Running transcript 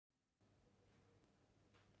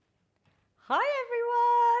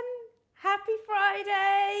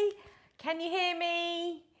Friday. Can you hear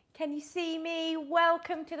me? Can you see me?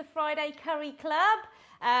 Welcome to the Friday Curry Club.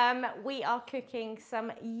 We are cooking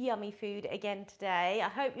some yummy food again today. I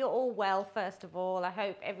hope you're all well, first of all. I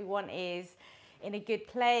hope everyone is in a good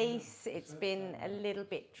place. It's been a little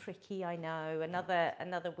bit tricky, I know,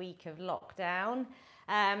 another week of lockdown.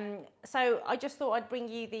 So I just thought I'd bring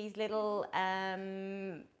you these little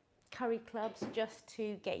curry clubs just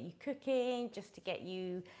to get you cooking, just to get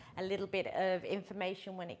you a little bit of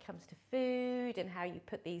information when it comes to food and how you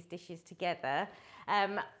put these dishes together.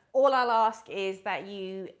 All I'll ask is that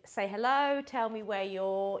you say hello, tell me where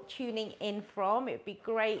you're tuning in from. It would be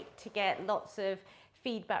great to get lots of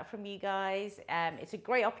feedback from you guys. It's a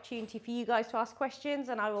great opportunity for you guys to ask questions,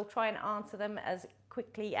 and I will try and answer them as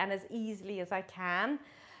quickly and as easily as I can.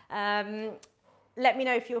 Let me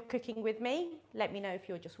know if you're cooking with me. Let me know if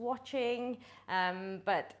you're just watching.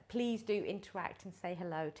 But please do interact and say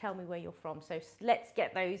hello. Tell me where you're from. So let's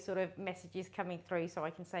get those sort of messages coming through so I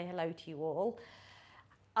can say hello to you all.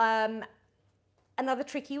 Another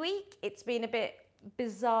tricky week. It's been a bit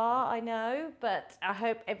bizarre, I know, but I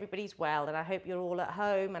hope everybody's well, and I hope you're all at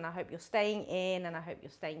home, and I hope you're staying in, and I hope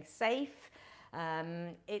you're staying safe.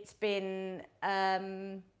 It's been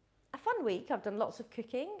a fun week. I've done lots of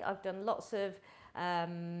cooking. I've done lots of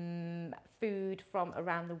food from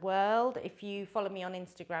around the world. If you follow me on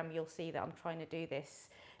Instagram, you'll see that I'm trying to do this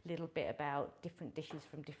little bit about different dishes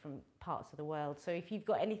from different parts of the world. So if you've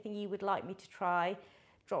got anything you would like me to try,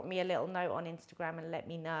 drop me a little note on Instagram and let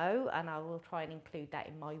me know, and I will try and include that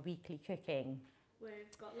in my weekly cooking.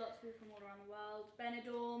 We've got lots of people from all around the world.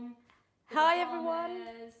 Benidorm. Hi everyone.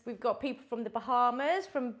 We've got people from the Bahamas,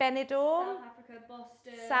 from Benidorm, South Africa,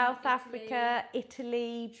 Boston, South Africa,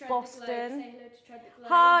 Italy, Boston. Say hello to Tread the Globe.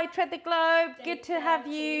 Hi, Tread the Globe. Day Good to have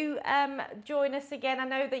 30. you join us again. I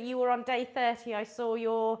know that you were on day 30. I saw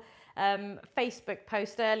your Facebook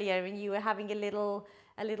post earlier, and you were having a little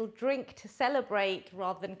drink to celebrate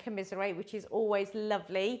rather than commiserate, which is always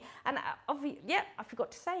lovely. And I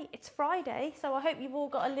forgot to say, it's Friday, so I hope you've all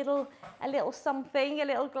got a little something, a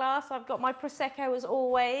little glass. I've got my Prosecco as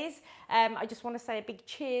always. I just want to say a big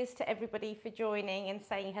cheers to everybody for joining and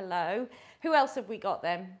saying hello. Who else have we got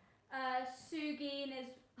then? Sugeen is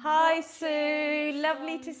Hi watching. Sue, She's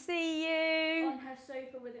lovely to see you. on her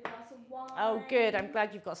sofa with a glass of wine. Oh good, I'm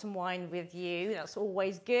glad you've got some wine with you. That's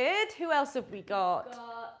always good. Who else have we got? We've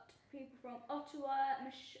got people from Ottawa,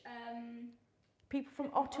 People from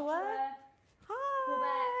Ottawa?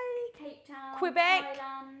 Hi. Quebec, Cape Town, Quebec,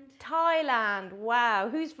 Thailand. Wow,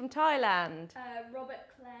 who's from Thailand? Robert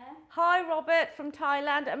Clare. Hi Robert from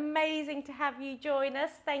Thailand. Amazing to have you join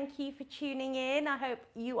us. Thank you for tuning in. I hope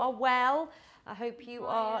you are well. I hope you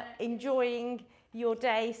are enjoying your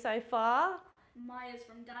day so far. Maya's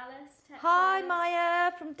from Dallas, Texas. Hi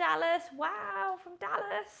Maya from Dallas. Wow, from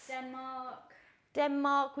Dallas.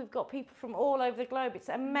 Denmark. We've got people from all over the globe. It's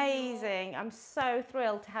amazing. I'm so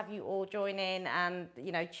thrilled to have you all join in and,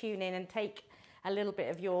 you know, tune in and take a little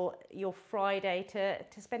bit of your Friday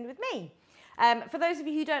to spend with me. For those of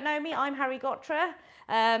you who don't know me, I'm Ghotra.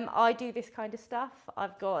 I do this kind of stuff.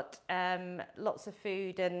 I've got lots of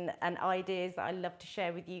food and ideas that I love to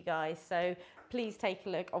share with you guys. So please take a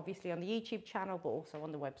look, obviously on the YouTube channel, but also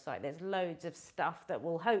on the website. There's loads of stuff that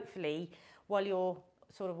will hopefully, while you're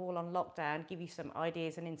sort of all on lockdown, give you some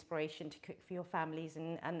ideas and inspiration to cook for your families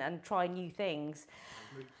and try new things.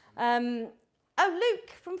 Oh,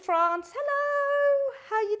 Luke from France. Hello,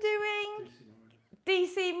 how you doing?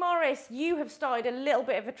 DC Morris, you have started a little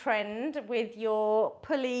bit of a trend with your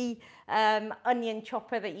pulley onion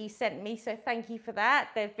chopper that you sent me, so thank you for that.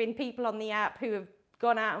 There have been people on the app who have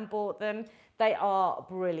gone out and bought them. They are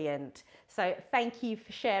brilliant. So thank you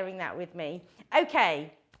for sharing that with me.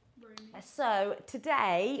 Okay, so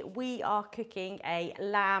today we are cooking a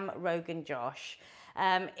lamb Rogan Josh.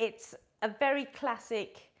 It's a very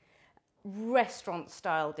classic restaurant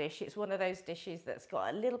style dish. It's one of those dishes that's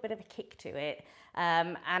got a little bit of a kick to it,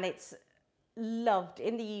 and it's loved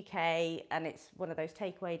in the UK, and it's one of those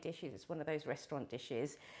takeaway dishes. It's one of those restaurant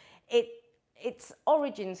dishes. Its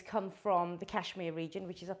origins come from the Kashmiri region,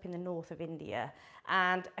 which is up in the north of India,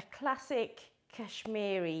 and a classic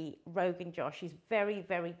Kashmiri Rogan Josh is very,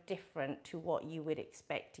 very different to what you would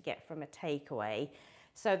expect to get from a takeaway.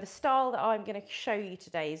 So the style that I'm going to show you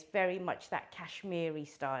today is very much that Kashmiri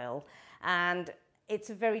style, and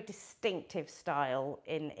it's a very distinctive style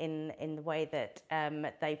in the way that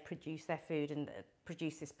they produce their food and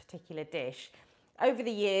produce this particular dish. Over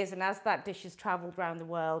the years, and as that dish has travelled around the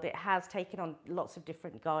world, it has taken on lots of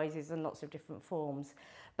different guises and lots of different forms.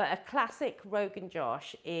 But a classic Rogan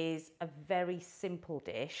Josh is a very simple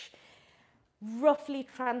dish. Roughly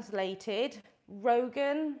translated,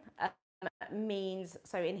 Rogan means,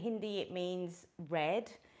 so in Hindi it means red,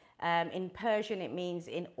 in Persian it means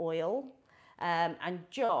in oil, and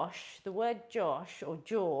Josh, the word Josh or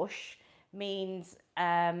Josh means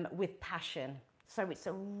with passion. So it's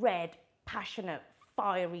a red, passionate,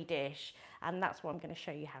 fiery dish, and that's what I'm going to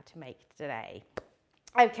show you how to make today.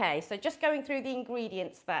 Okay, so just going through the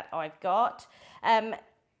ingredients that I've got.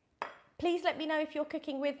 Please let me know if you're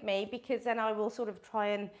cooking with me, because then I will sort of try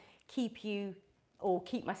and keep you, or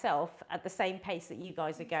keep myself at the same pace that you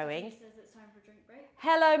guys are going. Mr. G says it's time for a drink break.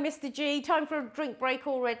 Hello, Mr. G, time for a drink break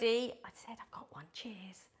already. I said I've got one,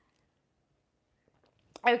 cheers.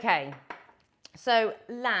 Okay, so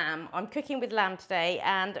lamb, I'm cooking with lamb today,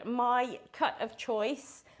 and my cut of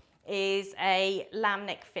choice is a lamb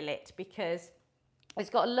neck fillet because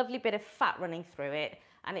it's got a lovely bit of fat running through it,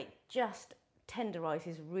 and it just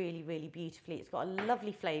tenderizes really, really beautifully. It's got a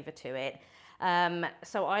lovely flavour to it.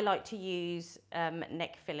 So I like to use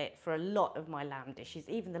neck fillet for a lot of my lamb dishes,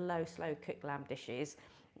 even the low, slow cooked lamb dishes.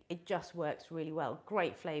 It just works really well.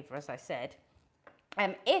 Great flavour, as I said.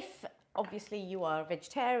 If obviously you are a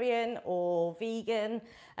vegetarian or vegan,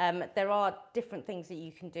 there are different things that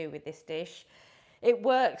you can do with this dish. It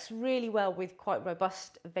works really well with quite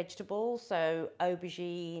robust vegetables, so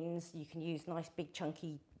aubergines, you can use nice big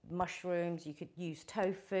chunky mushrooms, you could use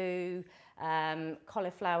tofu,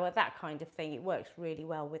 cauliflower, that kind of thing. It works really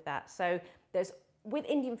well with that. So with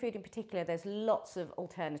Indian food in particular, there's lots of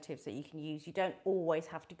alternatives that you can use. You don't always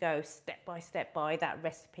have to go step by that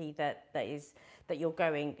recipe that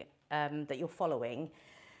you're following.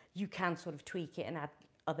 You can sort of tweak it and add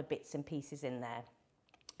other bits and pieces in there.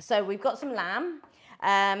 So we've got some lamb,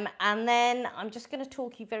 and then I'm just going to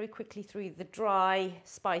talk you very quickly through the dry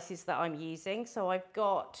spices that I'm using. So I've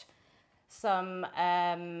got some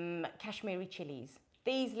Kashmiri chillies.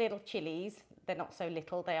 These little chillies, they're not so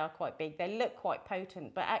little, they are quite big. They look quite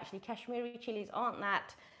potent, but actually Kashmiri chillies aren't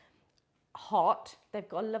that hot. They've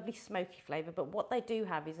got a lovely smoky flavour, but what they do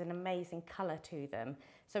have is an amazing colour to them.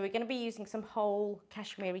 So we're going to be using some whole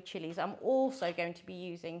Kashmiri chillies. I'm also going to be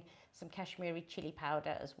using some Kashmiri chilli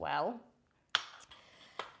powder as well.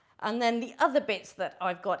 And then the other bits that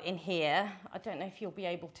I've got in here, I don't know if you'll be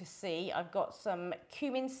able to see, I've got some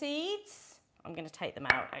cumin seeds. I'm going to take them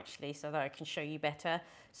out actually so that I can show you better.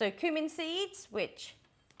 So cumin seeds, which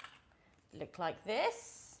look like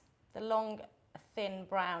this, the long, thin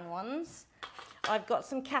brown ones. I've got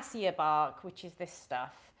some cassia bark, which is this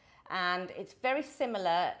stuff. And it's very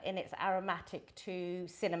similar in its aromatic to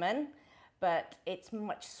cinnamon, but it's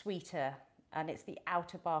much sweeter, and it's the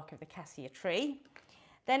outer bark of the cassia tree.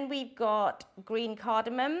 Then we've got green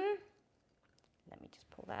cardamom. Let me just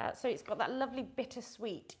pull that out. So it's got that lovely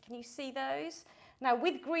bittersweet. Can you see those? Now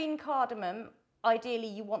with green cardamom, ideally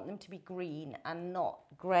you want them to be green and not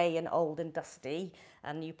grey and old and dusty,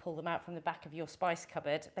 and you pull them out from the back of your spice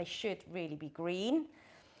cupboard. They should really be green.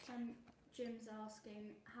 Jim's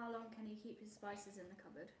asking, how long can he keep his spices in the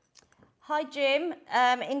cupboard? Hi Jim,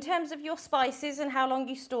 in terms of your spices and how long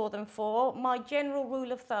you store them for, my general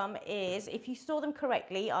rule of thumb is if you store them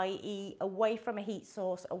correctly, i.e. away from a heat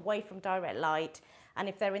source, away from direct light, and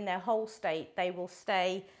if they're in their whole state, they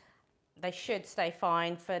should stay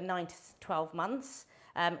fine for 9 to 12 months.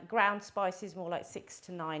 Ground spices more like 6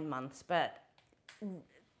 to 9 months, but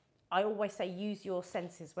I always say use your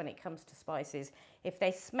senses when it comes to spices. If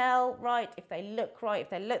they smell right, if they look right, if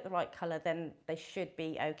they look the right colour, then they should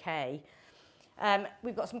be okay.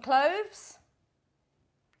 We've got some cloves.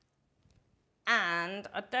 And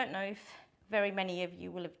I don't know if very many of you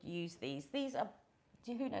will have used these. These are,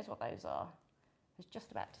 who knows what those are? I was just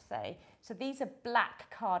about to say. So these are black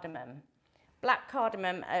cardamom. Black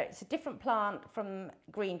cardamom, it's a different plant from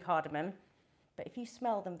green cardamom. But if you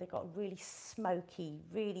smell them, they've got a really smoky,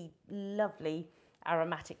 really lovely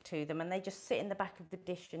aromatic to them, and they just sit in the back of the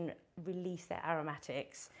dish and release their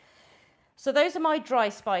aromatics. So those are my dry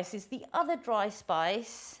spices. The other dry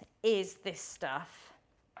spice is this stuff.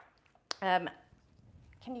 Can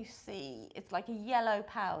you see? It's like a yellow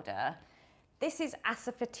powder. This is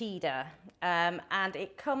asafoetida, and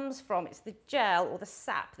it comes from, it's the gel or the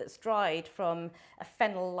sap that's dried from a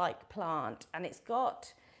fennel-like plant, and it's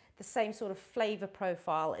got the same sort of flavour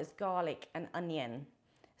profile as garlic and onion.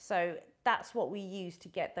 So that's what we use to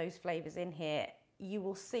get those flavours in here. You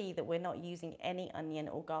will see that we're not using any onion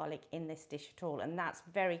or garlic in this dish at all, and that's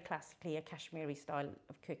very classically a Kashmiri style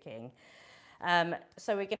of cooking.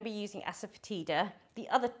 So we're going to be using asafoetida. The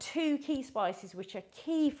other two key spices which are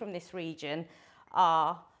key from this region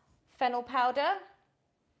are fennel powder,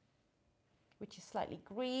 which is slightly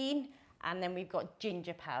green, and then we've got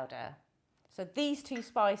ginger powder. So these two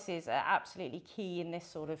spices are absolutely key in this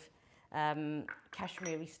sort of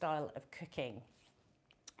Kashmiri style of cooking.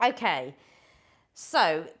 Okay,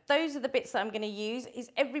 so those are the bits that I'm going to use. Is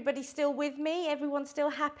everybody still with me? Everyone still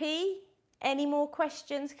happy? Any more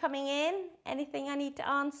questions coming in? Anything I need to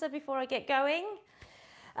answer before I get going?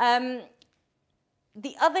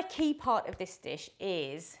 The other key part of this dish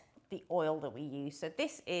is the oil that we use. So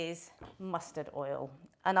this is mustard oil,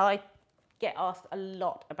 and I get asked a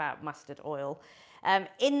lot about mustard oil.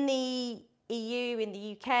 In the EU, in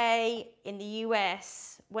the UK, in the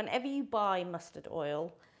US, whenever you buy mustard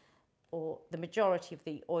oil, or the majority of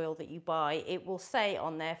the oil that you buy, it will say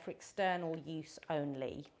on there for external use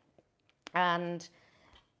only. And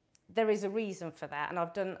there is a reason for that, and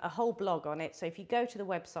I've done a whole blog on it. So if you go to the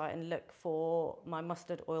website and look for my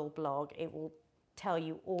mustard oil blog, it will tell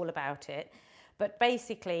you all about it. But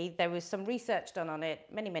basically, there was some research done on it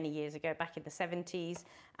many, many years ago, back in the 70s,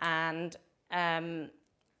 and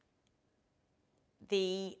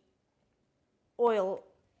the oil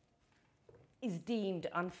is deemed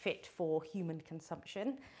unfit for human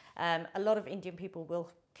consumption. A lot of Indian people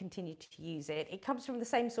will continue to use it. It comes from the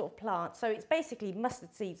same sort of plant. So it's basically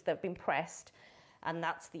mustard seeds that have been pressed, and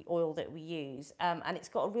that's the oil that we use. And it's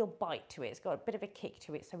got a real bite to it. It's got a bit of a kick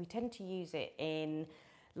to it. So we tend to use it in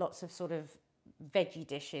lots of sort of veggie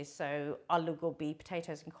dishes. So aloo gobi,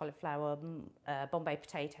 potatoes and cauliflower, Bombay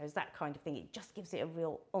potatoes, that kind of thing. It just gives it a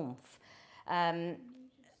real oomph. Sue's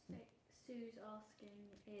asking,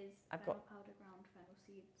 is fennel powder ground fennel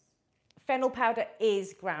seeds? Fennel powder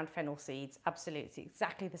is ground fennel seeds, absolutely. It's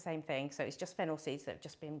exactly the same thing. So it's just fennel seeds that have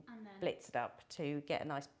just been blitzed up to get a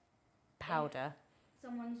nice powder. If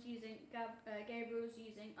someone's using, Gabriel's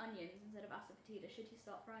using onions instead of asafoetida, should he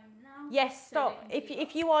start frying them now? Yes, stop.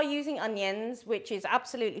 If you are using onions, which is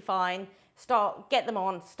absolutely fine, get them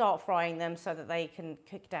on, start frying them so that they can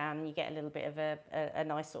cook down and you get a little bit of a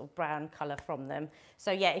nice sort of brown colour from them.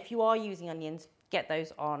 So yeah, if you are using onions, get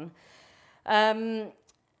those on.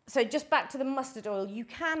 So just back to the mustard oil, you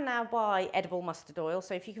can now buy edible mustard oil.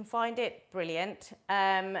 So if you can find it, brilliant.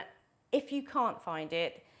 If you can't find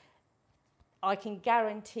it, I can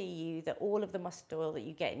guarantee you that all of the mustard oil that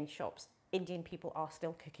you get in shops, Indian people are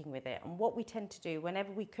still cooking with it. And what we tend to do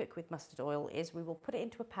whenever we cook with mustard oil is we will put it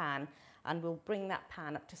into a pan and we'll bring that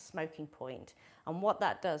pan up to smoking point. And what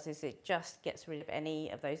that does is it just gets rid of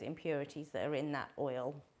any of those impurities that are in that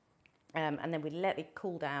oil. And then we let it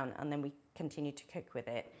cool down and then we continue to cook with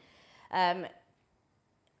it.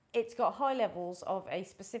 It's got high levels of a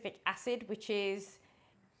specific acid, which is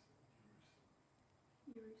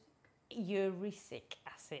uricic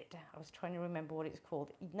acid. I was trying to remember what it's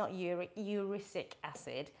called. Not uric, uricic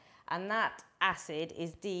acid. And that acid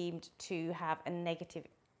is deemed to have a negative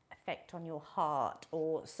effect on your heart,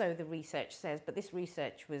 or so the research says. But this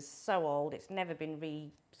research was so old, it's never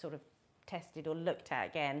been sort of tested or looked at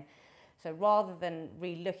again. So rather than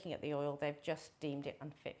re-looking at the oil, they've just deemed it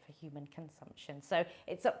unfit for human consumption. So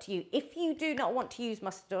it's up to you. If you do not want to use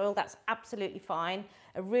mustard oil, that's absolutely fine.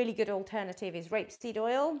 A really good alternative is rapeseed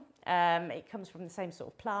oil. It comes from the same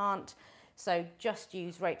sort of plant. So just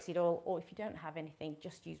use rapeseed oil, or if you don't have anything,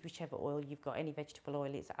 just use whichever oil you've got. Any vegetable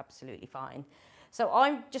oil is absolutely fine. So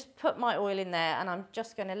I'm just put my oil in there and I'm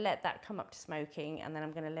just going to let that come up to smoking, and then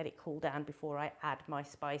I'm going to let it cool down before I add my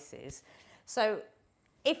spices. So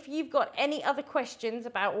if you've got any other questions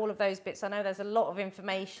about all of those bits, I know there's a lot of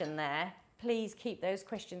information there. Please keep those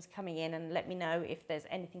questions coming in and let me know if there's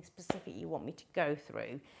anything specific you want me to go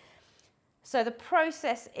through. So the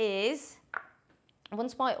process is,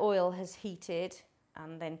 once my oil has heated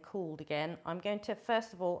and then cooled again, I'm going to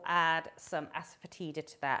first of all add some asafoetida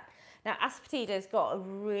to that. Now asafoetida has got a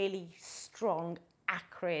really strong,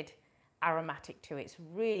 acrid aromatic to it. It's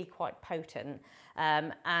really quite potent,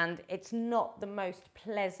 and it's not the most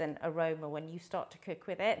pleasant aroma when you start to cook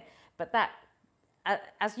with it, but that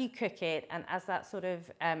as you cook it and as that sort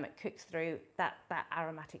of cooks through, that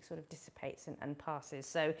aromatic sort of dissipates and passes.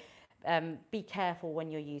 So be careful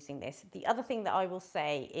when you're using this. The other thing that I will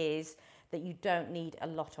say is that you don't need a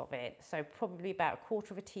lot of it. So probably about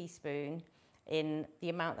 1/4 of a teaspoon in the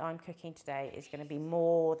amount that I'm cooking today is going to be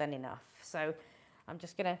more than enough. So I'm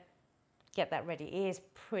just going to get that ready. It is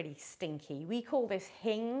pretty stinky. We call this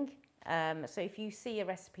hing. So if you see a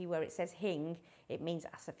recipe where it says hing, it means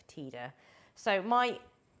asafoetida. So my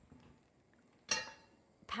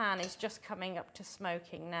pan is just coming up to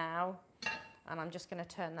smoking now, and I'm just going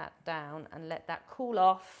to turn that down and let that cool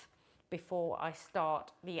off before I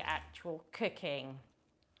start the actual cooking.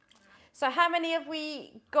 So how many have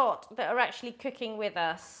we got that are actually cooking with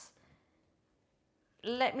us?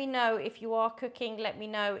 Let me know if you are cooking. Let me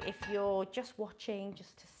know if you're just watching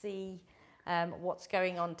just to see what's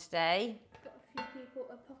going on today. Got a a few people.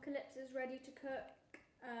 Apocalypse is ready to cook.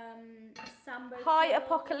 Sambo. Hi,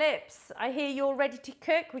 Apocalypse. I hear you're ready to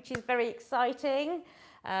cook, which is very exciting.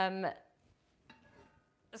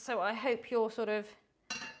 So I hope you've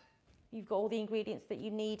got all the ingredients that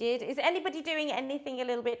you needed. Is anybody doing anything a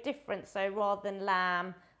little bit different? So rather than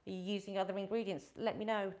lamb, are you using other ingredients? Let me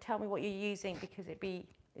know. Tell me what you're using, because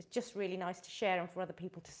it's just really nice to share and for other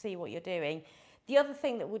people to see what you're doing. The other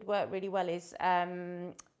thing that would work really well is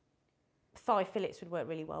thigh fillets would work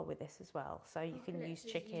really well with this as well. So you can use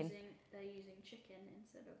chicken. They're using chicken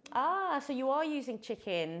instead of... So you are using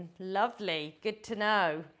chicken. Lovely. Good to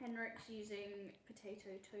know. Henrik's using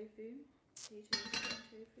potato tofu.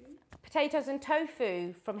 Potatoes and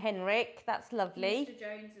tofu from Henrik. That's lovely. Mr.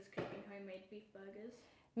 Jones is cooking homemade beef burgers.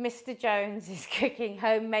 Mr. Jones is cooking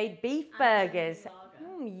homemade beef burgers.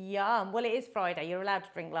 Yum. Well, it is Friday. You're allowed to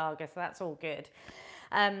drink lager, so that's all good.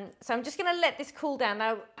 So I'm just going to let this cool down.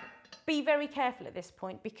 Now, be very careful at this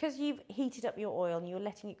point, because you've heated up your oil and you're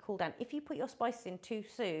letting it cool down. If you put your spices in too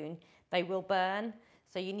soon, they will burn.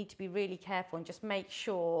 So you need to be really careful and just make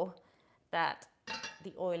sure that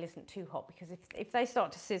the oil isn't too hot, because if they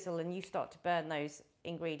start to sizzle and you start to burn those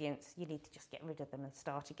ingredients, you need to just get rid of them and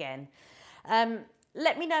start again.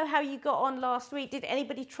 Let me know how you got on last week. Did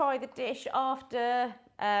anybody try the dish after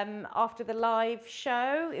the live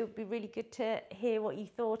show? It would be really good to hear what you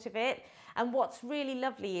thought of it. And what's really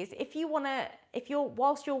lovely is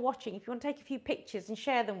whilst you're watching, if you want to take a few pictures and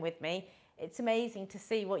share them with me, it's amazing to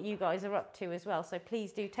see what you guys are up to as well. So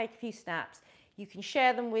please do take a few snaps. You can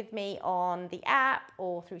share them with me on the app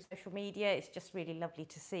or through social media. It's just really lovely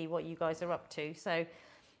to see what you guys are up to. So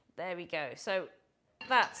there we go. So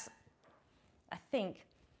that's, I think,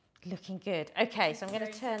 looking good. Okay, so I'm going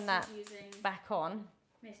to turn that back on.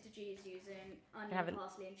 Mr. G is using onion,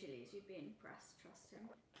 parsley and chillies. You'd be impressed, trust him.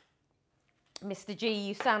 Mr. G,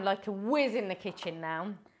 you sound like a whiz in the kitchen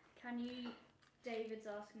now. David's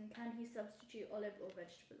asking, can he substitute olive or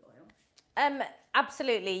vegetable oil?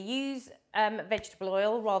 Absolutely. Use vegetable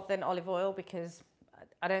oil rather than olive oil, because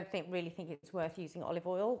I don't really think it's worth using olive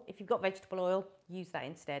oil. If you've got vegetable oil, use that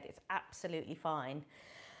instead. It's absolutely fine.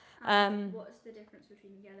 What is the difference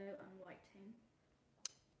between yellow and white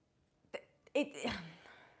ting?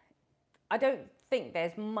 I don't think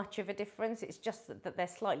there's much of a difference. It's just that they're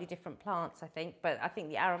slightly different plants, I think. But I think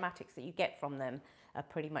the aromatics that you get from them are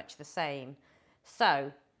pretty much the same. So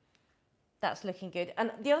that's looking good.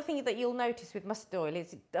 And the other thing that you'll notice with mustard oil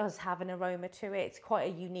is it does have an aroma to it. It's quite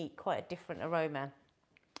a unique, quite a different aroma.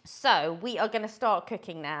 So we are going to start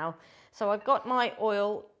cooking now. So I've got my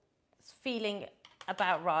oil feeling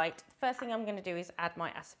about right. First thing I'm going to do is add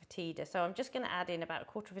my asafoetida. So I'm just going to add in about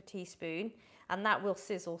 1/4 teaspoon, and that will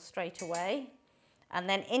sizzle straight away. And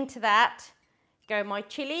then into that go my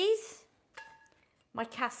chillies, my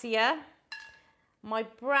cassia, my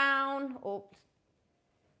brown or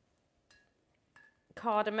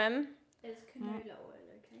cardamom. Is canola oil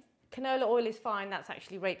okay? Canola oil is fine. That's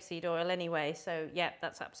actually rapeseed oil anyway. So yeah,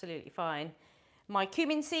 that's absolutely fine. My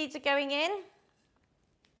cumin seeds are going in.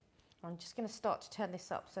 I'm just going to start to turn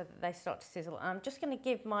this up so that they start to sizzle. And I'm just going to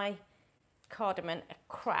give my cardamom a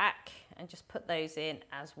crack and just put those in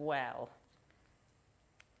as well.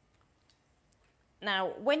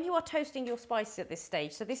 Now, when you are toasting your spices at this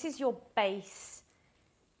stage, so this is your base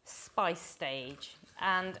spice stage.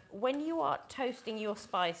 And when you are toasting your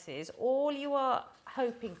spices, all you are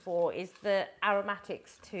hoping for is the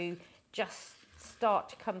aromatics to just start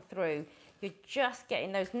to come through. You're just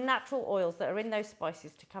getting those natural oils that are in those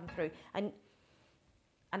spices to come through. And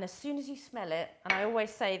as soon as you smell it, and I always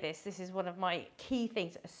say this is one of my key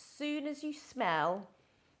things, as soon as you smell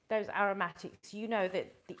those aromatics, you know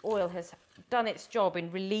that the oil has done its job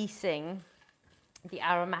in releasing the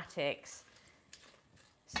aromatics.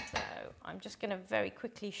 So I'm just going to very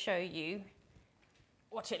quickly show you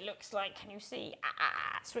what it looks like. Can you see?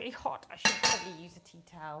 It's really hot. I should probably use a tea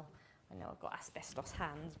towel. I know I've got asbestos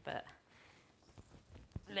hands, but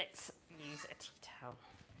let's use a tea towel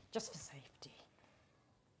just for safety.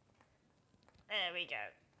 There we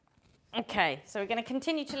go. Okay, so we're going to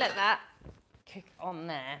continue to let that cook on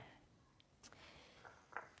there.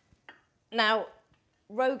 Now,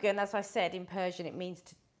 Rogan, as I said in Persian, it means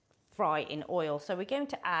to fry in oil. So we're going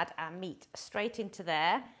to add our meat straight into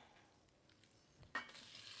there.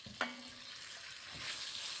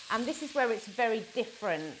 And this is where it's very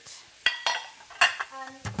different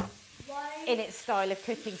in its style of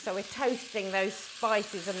cooking. So we're toasting those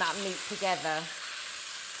spices and that meat together.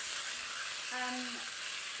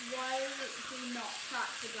 Why do you not crack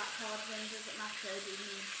the black cardamom? Does it matter? Do you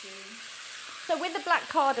need to? So with the black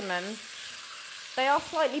cardamom, They are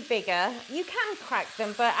slightly bigger. You can crack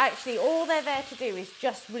them, but actually all they're there to do is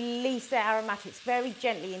just release their aromatics very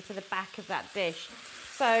gently into the back of that dish.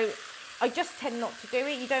 So I just tend not to do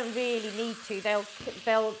it. You don't really need to.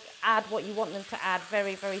 They'll add what you want them to add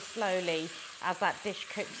very, very slowly as that dish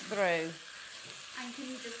cooks through. And can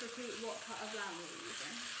you just repeat what cut of lamb you're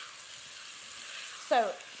using?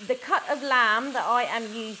 So the cut of lamb that I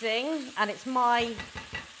am using, and it's my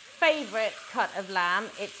favourite cut of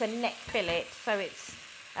lamb, it's a neck fillet. So it's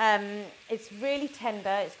really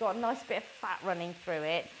tender. It's got a nice bit of fat running through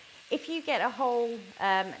it. If you get a whole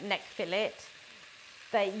neck fillet,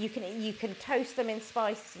 you can toast them in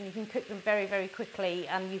spices and you can cook them very, very quickly,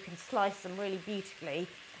 and you can slice them really beautifully,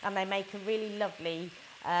 and they make a really lovely,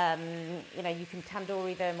 you know, you can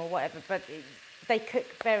tandoori them or whatever, but they cook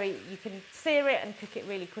you can sear it and cook it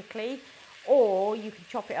really quickly, or you can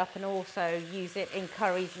chop it up and also use it in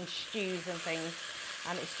curries and stews and things,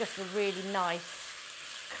 and it's just a really nice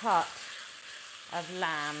cut of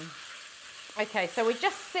lamb. Okay, so we're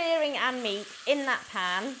just searing our meat in that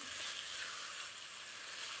pan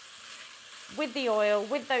with the oil,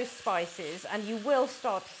 with those spices, and you will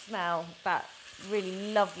start to smell that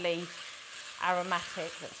really lovely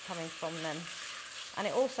aromatic that's coming from them. And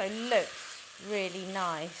it also looks really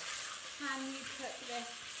nice. Can you cook this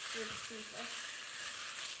with seafish?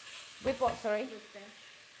 With what, sorry? With fish.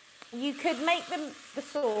 You could make the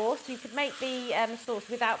sauce, you could make the sauce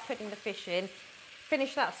without putting the fish in,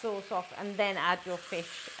 finish that sauce off and then add your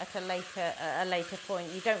fish at a later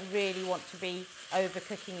point. You don't really want to be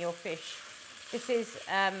overcooking your fish. This is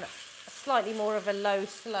slightly more of a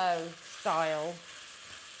slow style.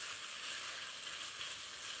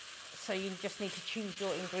 So you just need to choose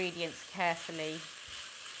your ingredients carefully.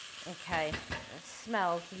 Okay, it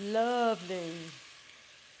smells lovely.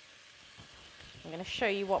 I'm going to show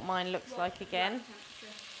you what mine looks like again.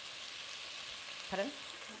 Pardon?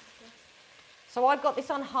 So I've got this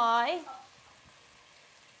on high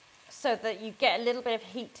so that you get a little bit of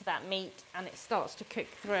heat to that meat and it starts to cook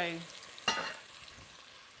through.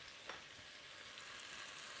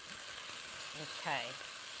 Okay,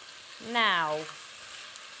 now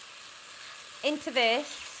into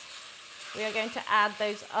this we are going to add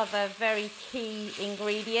those other very key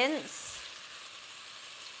ingredients.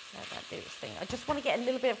 Let that do its thing. I just want to get a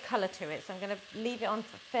little bit of colour to it, so I'm going to leave it on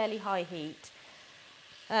for fairly high heat.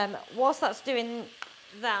 Whilst that's doing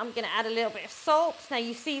that, I'm going to add a little bit of salt. Now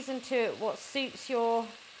you season to what suits your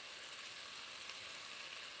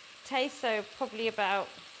taste, so probably about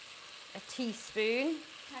a teaspoon.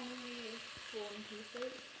 Can you use corn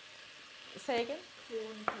pieces? Say again?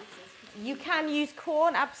 Corn pieces. You can use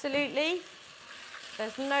corn, absolutely.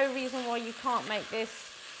 There's no reason why you can't make this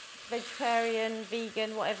vegetarian,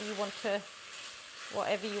 vegan, whatever you want to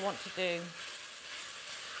do.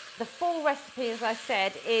 The full recipe, as I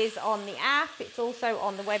said, is on the app. It's also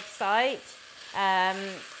on the website. I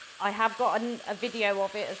have got a video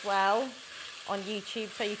of it as well on YouTube,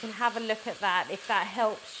 so you can have a look at that if that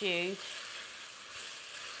helps you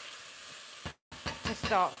to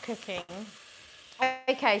start cooking.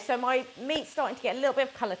 Okay, so my meat's starting to get a little bit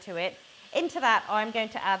of colour to it. Into that, I'm going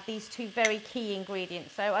to add these two very key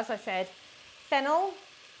ingredients. So, as I said, fennel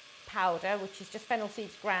powder, which is just fennel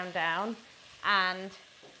seeds ground down, and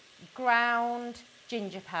ground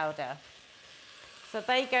ginger powder. So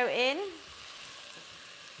they go in.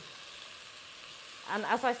 And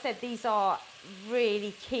as I said, these are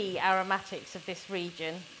really key aromatics of this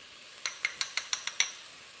region.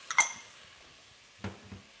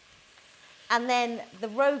 And then the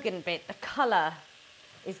Rogan bit, the colour,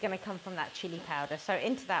 is going to come from that chilli powder. So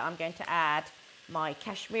into that I'm going to add my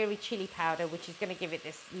Kashmiri chilli powder, which is going to give it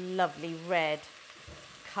this lovely red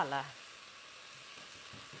colour.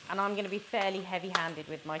 And I'm going to be fairly heavy-handed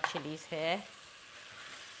with my chillies here.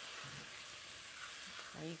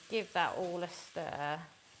 And you give that all a stir,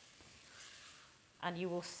 and you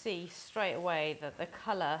will see straight away that the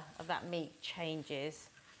colour of that meat changes.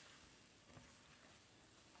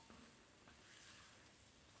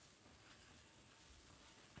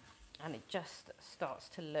 And it just starts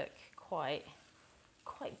to look quite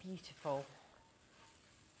beautiful.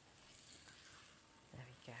 There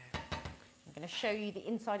we go. I'm going to show you the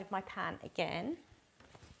inside of my pan again,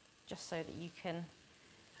 just so that you can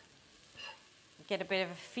get a bit of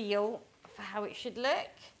a feel for how it should look.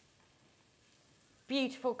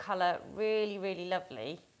 Beautiful colour, really, really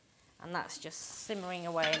lovely. And that's just simmering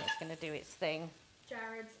away and it's going to do its thing.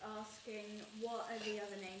 Jared's asking, what are the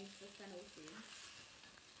other names for fennel seeds?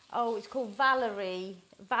 Oh, it's called Valerie.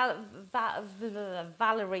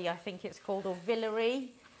 Valerie, I think it's called, or Villery.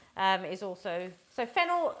 is also, so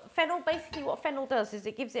fennel, basically what fennel does is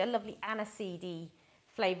it gives it a lovely aniseedy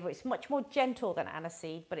flavour. It's much more gentle than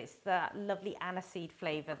aniseed, but it's that lovely aniseed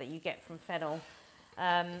flavour that you get from fennel.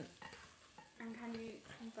 And can you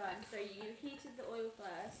confirm, so you heated the oil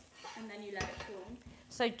first and then you let it cool?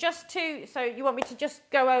 So so you want me to just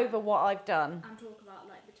go over what I've done? And talk about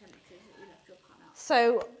like the temperatures that you left your pan at.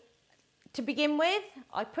 So to begin with,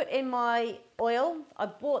 I put in my oil, I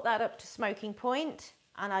brought that up to smoking point,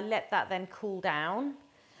 and I let that then cool down.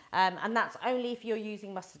 And that's only if you're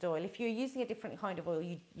using mustard oil. If you're using a different kind of oil,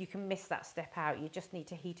 you can miss that step out. You just need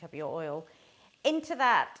to heat up your oil. Into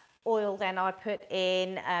that oil then I put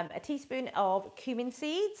in a teaspoon of cumin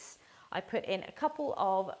seeds. I put in a couple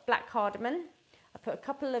of black cardamom. I put a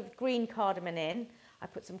couple of green cardamom in. I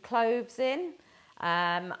put some cloves in.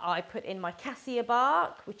 I put in my cassia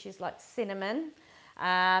bark, which is like cinnamon,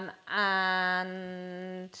 and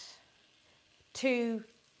 2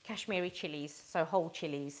 Kashmiri chillies, so whole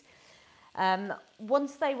chillies.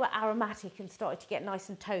 Once they were aromatic and started to get nice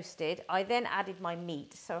and toasted, I then added my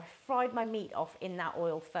meat. So I fried my meat off in that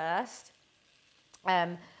oil first.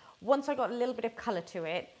 Once I got a little bit of colour to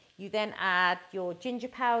it, you then add your ginger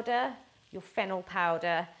powder, your fennel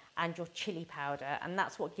powder, and your chilli powder, and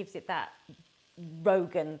that's what gives it that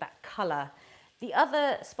Rogan, that colour. The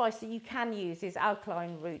other spice that you can use is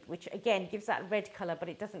alkaline root, which again gives that red colour, but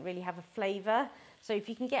it doesn't really have a flavour. So if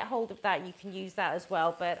you can get hold of that, you can use that as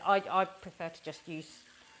well, but I prefer to just use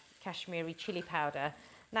Kashmiri chilli powder.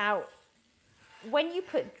 Now, when you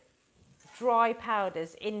put dry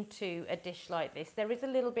powders into a dish like this, there is a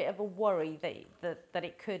little bit of a worry that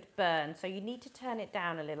it could burn, so you need to turn it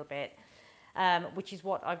down a little bit. Which is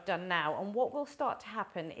what I've done now. And what will start to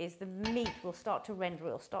happen is the meat will start to render,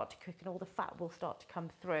 it'll start to cook, and all the fat will start to come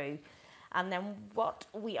through. And then what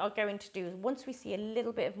we are going to do is, once we see a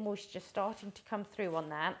little bit of moisture starting to come through on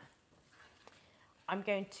that, I'm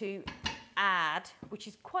going to add, which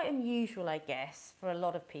is quite unusual, I guess, for a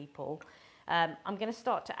lot of people, I'm going to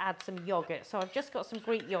start to add some yoghurt. So I've just got some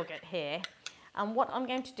Greek yoghurt here. And what I'm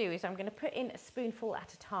going to do is I'm going to put in a spoonful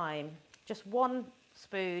at a time, just 1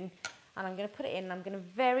 spoon. And I'm going to put it in, and I'm going to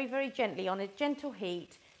very, very gently, on a gentle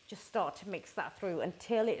heat, just start to mix that through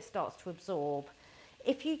until it starts to absorb.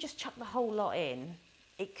 If you just chuck the whole lot in,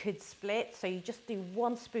 it could split. So you just do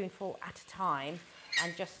 1 spoonful at a time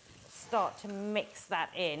and just start to mix that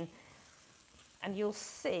in. And you'll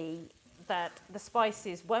see that the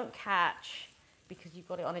spices won't catch because you've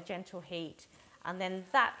got it on a gentle heat. And then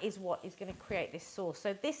that is what is going to create this sauce.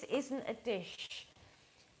 So this isn't a dish,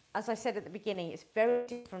 as I said at the beginning, it's very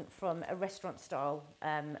different from a restaurant style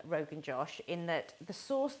Rogan Josh, in that the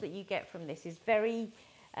sauce that you get from this is very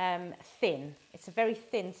thin. It's a very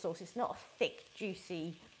thin sauce. It's not a thick,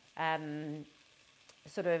 juicy,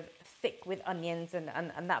 sort of thick with onions and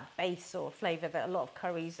that base or flavour that a lot of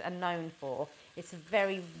curries are known for. It's a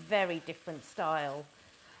very, very different style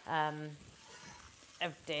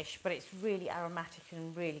of dish, but it's really aromatic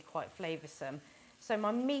and really quite flavoursome. So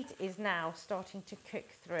my meat is now starting to cook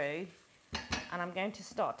through, and I'm going to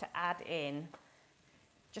start to add in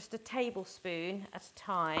just a tablespoon at a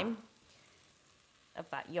time of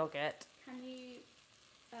that yoghurt. Can you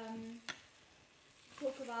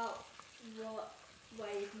talk about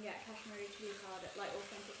where you can get Kashmiri chilli powder, like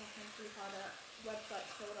authentic Kashmiri chilli powder?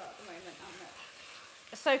 Websites sold out at the moment,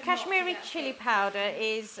 and so Kashmiri chilli powder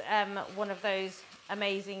is one of those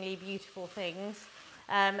amazingly beautiful things.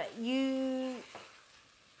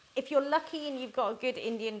 If you're lucky and you've got a good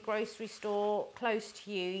Indian grocery store close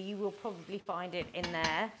to you, you will probably find it in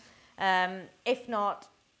there. If not,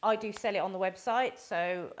 I do sell it on the website,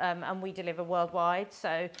 so and we deliver worldwide,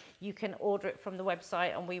 so you can order it from the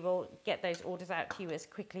website and we will get those orders out to you as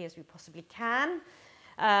quickly as we possibly can.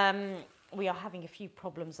 We are having a few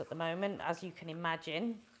problems at the moment, as you can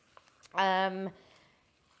imagine.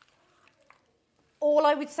 All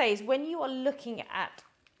I would say is, when you are looking at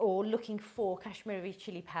or looking for Kashmiri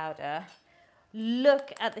chilli powder,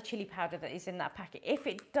 look at the chilli powder that is in that packet. If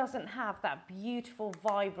it doesn't have that beautiful,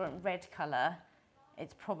 vibrant red colour,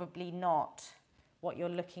 it's probably not what you're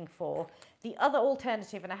looking for. The other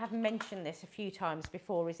alternative, and I have mentioned this a few times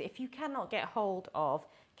before, is if you cannot get hold of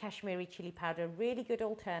Kashmiri chilli powder, a really good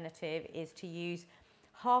alternative is to use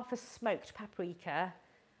half a smoked paprika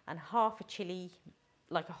and half a chilli,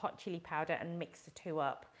 like a hot chilli powder, and mix the 2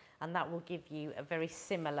 up. And that will give you a very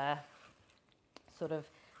similar sort of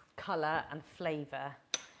colour and flavour.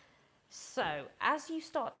 So as you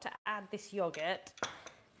start to add this yoghurt,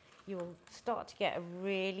 you'll start to get a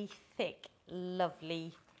really thick,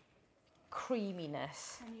 lovely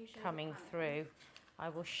creaminess coming through. I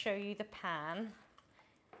will show you the pan.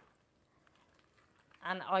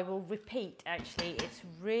 And I will repeat, actually, it's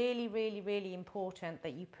really, really, really important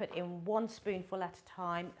that you put in 1 spoonful at a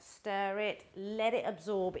time, stir it, let it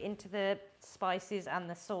absorb into the spices and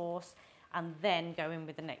the sauce, and then go in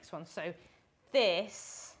with the next one. So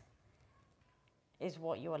this is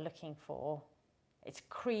what you are looking for. It's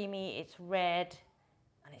creamy, it's red,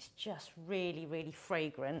 and it's just really, really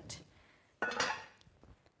fragrant.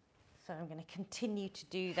 So I'm going to continue to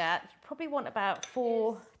do that. You probably want about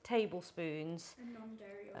 4 tablespoons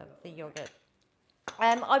of the yogurt.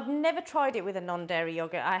 I've never tried it with a non-dairy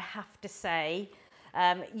yogurt, I have to say.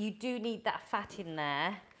 You do need that fat in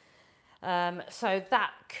there. So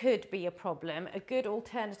that could be a problem. A good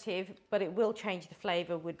alternative, but it will change the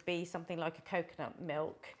flavour, would be something like a coconut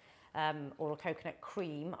milk or a coconut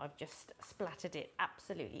cream. I've just splattered it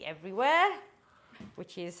absolutely everywhere,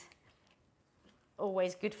 which is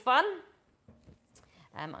always good fun.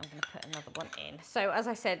 I'm going to put another one in. So as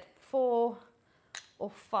I said, 4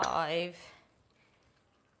 or 5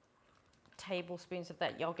 tablespoons of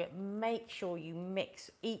that yogurt. Make sure you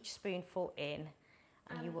mix each spoonful in,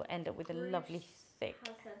 and you will end up with a lovely thick.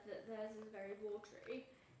 Has said that theirs is very watery,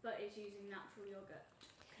 but is using natural yogurt.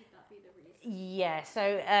 Could that be the reason? Yeah,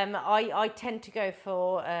 so I tend to go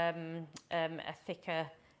for a thicker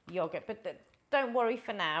yogurt, but don't worry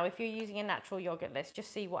for now. If you're using a natural yogurt, let's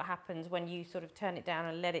just see what happens when you sort of turn it down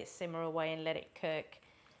and let it simmer away and let it cook.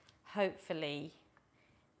 Hopefully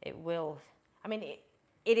it will. I mean,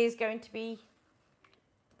 it is going to be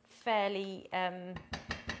fairly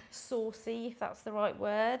saucy, if that's the right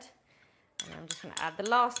word. And I'm just going to add the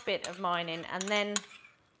last bit of mine in, and then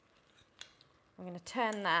I'm going to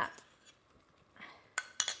turn that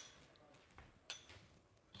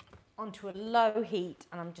onto a low heat,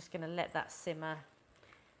 and I'm just going to let that simmer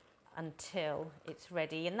until it's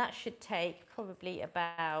ready, and that should take probably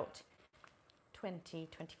about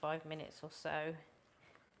 20-25 minutes or so.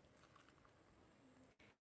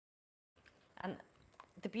 And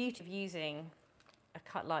the beauty of using a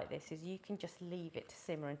cut like this is you can just leave it to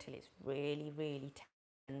simmer until it's really, really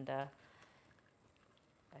tender.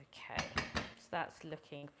 Okay, so that's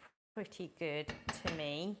looking pretty good to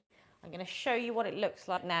me. I'm going to show you what it looks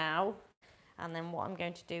like now, and then what I'm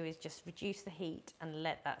going to do is just reduce the heat and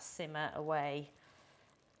let that simmer away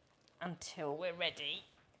until we're ready.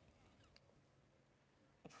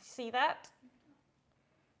 See that?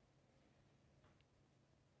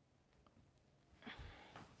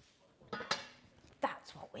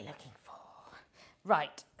 That's what we're looking for.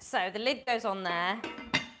 Right, so the lid goes on there,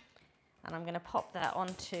 and I'm going to pop that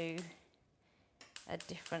onto a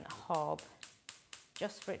different hob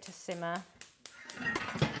just for it to simmer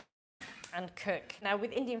and cook. Now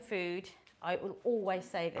with Indian food, I will always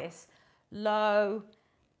say this, low,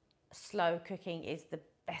 slow cooking is the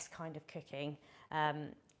best kind of cooking.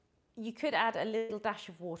 You could add a little dash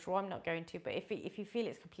of water, I'm not going to, but if you feel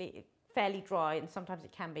it's fairly dry, and sometimes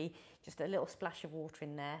it can be, just a little splash of water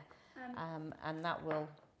in there, and that will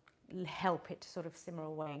help it to sort of simmer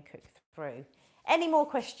away and cook through. Any more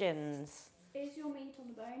questions? Is your meat on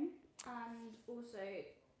the bone? And also,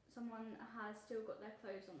 someone has still got their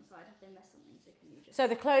cloves on the side. Have they missed something? So can you just... So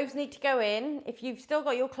the cloves need to go in. If you've still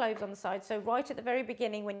got your cloves on the side, so right at the very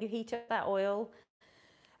beginning when you heat up that oil,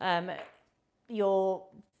 your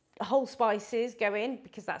whole spices go in,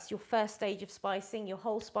 because that's your first stage of spicing. Your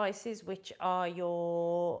whole spices, which are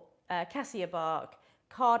your cassia bark,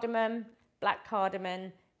 cardamom, black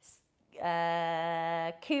cardamom,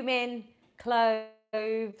 cumin,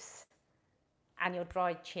 cloves, and your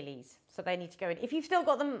dried chillies. So they need to go in. If you've still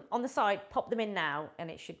got them on the side, pop them in now and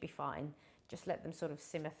it should be fine. Just let them sort of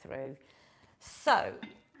simmer through. So,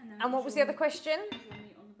 and what was the other question?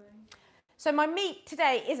 So my meat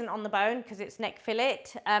today isn't on the bone because it's neck fillet.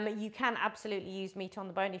 You can absolutely use meat on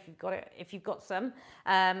the bone if you've got it, if you've got some.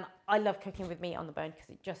 I love cooking with meat on the bone because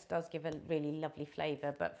it just does give a really lovely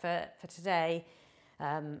flavour. But for today,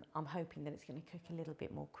 I'm hoping that it's going to cook a little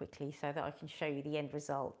bit more quickly so that I can show you the end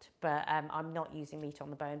result. But I'm not using meat on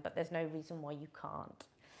the bone, but there's no reason why you can't.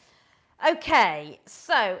 Okay,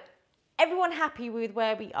 so everyone happy with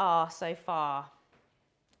where we are so far?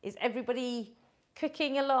 Is everybody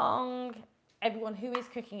cooking along? Everyone who is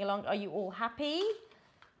cooking along, are you all happy?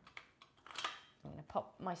 I'm going to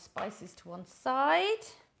pop my spices to one side,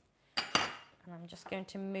 and I'm just going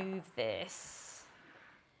to move this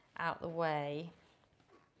out the way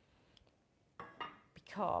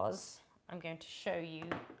because I'm going to show you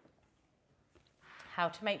how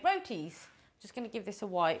to make rotis. I'm just going to give this a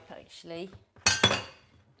wipe actually,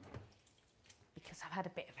 because I've had a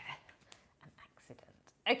bit of an accident.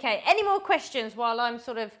 Okay, any more questions while I'm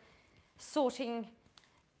sort of sorting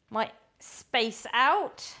my space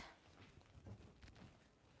out?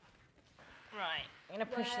 Right, I'm going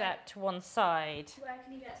to push that to one side. Where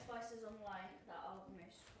can you get spices online that are the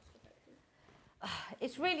most cost effective?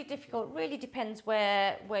 It's really difficult. It really depends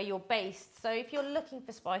where you're based. So if you're looking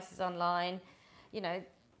for spices online, you know,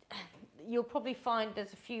 you'll probably find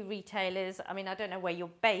there's a few retailers. I mean, I don't know where you're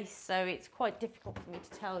based, so it's quite difficult for me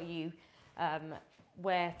to tell you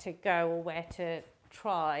where to go or where to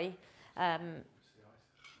try.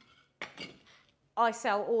 I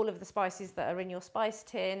sell all of the spices that are in your spice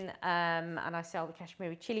tin, and I sell the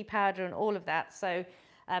Kashmiri chili powder and all of that. So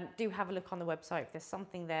do have a look on the website. If there's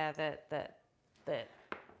something there that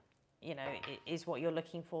you know is what you're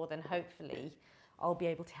looking for, then hopefully I'll be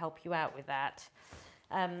able to help you out with that.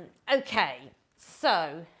 Okay,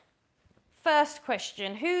 so first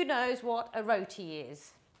question: who knows what a roti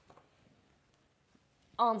is?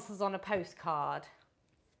 Answers on a postcard.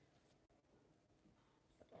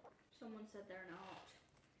 Someone said they're an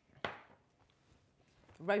art.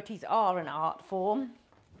 Rotis are an art form.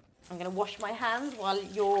 I'm going to wash my hands while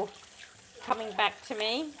you're coming back to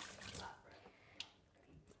me.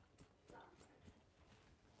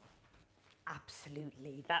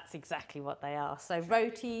 Absolutely, that's exactly what they are. So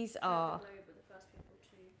rotis are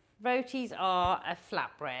a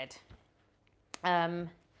flatbread.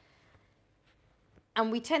 And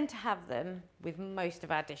we tend to have them with most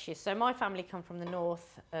of our dishes. So my family come from the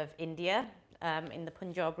north of India, in the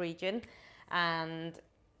Punjab region, and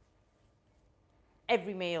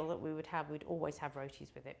every meal that we would have, we'd always have rotis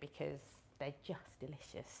with it because they're just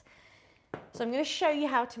delicious. So I'm going to show you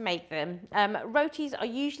how to make them. Rotis are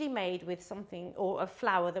usually made with something or a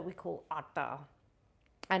flour that we call atta.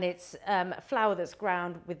 And it's flour that's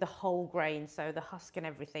ground with the whole grain, so the husk and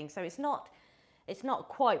everything. So it's not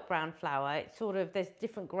quite brown flour. It's sort of, there's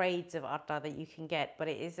different grades of atta that you can get, but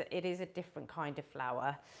it is a different kind of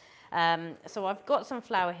flour. So I've got some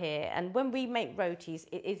flour here, and when we make rotis,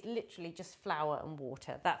 it is literally just flour and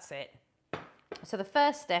water. That's it. So the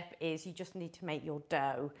first step is you just need to make your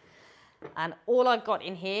dough. And all I've got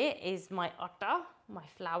in here is my atta, my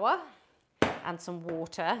flour, and some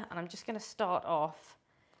water. And I'm just going to start off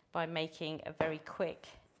by making a very quick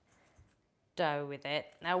dough with it.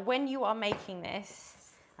 Now, when you are making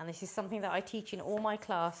this, and this is something that I teach in all my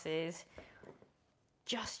classes,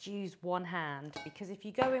 just use one hand, because if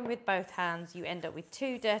you go in with both hands, you end up with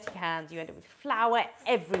two dirty hands, you end up with flour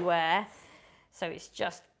everywhere. So it's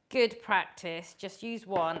just good practice. Just use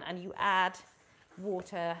one, and you add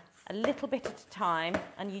water a little bit at a time,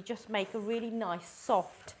 and you just make a really nice,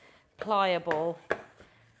 soft, pliable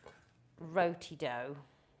roti dough.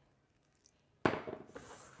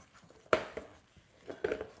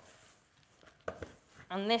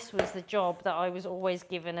 And this was the job that I was always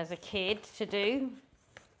given as a kid to do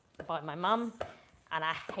by my mum, and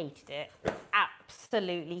I hated it.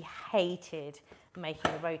 Absolutely hated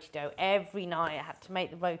making the roti dough. Every night I had to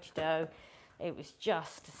make the roti dough. It was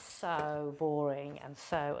just so boring and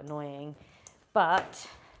so annoying, but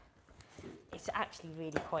it's actually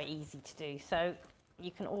really quite easy to do. So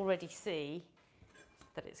you can already see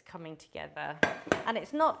that it's coming together, and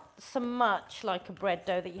it's not so much like a bread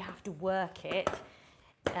dough that you have to work it.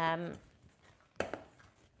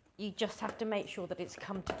 You just have to make sure that it's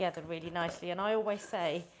come together really nicely. And I always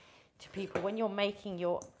say to people, when you're making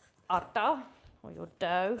your atta or your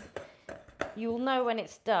dough, you'll know when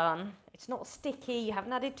it's done. It's not sticky, you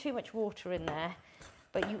haven't added too much water in there,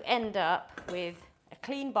 but you end up with a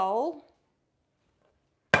clean bowl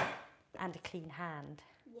and a clean hand.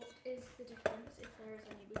 What is the difference, if there is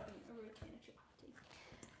any, between a roti and a chapati?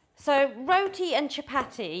 So roti and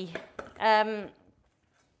chapati,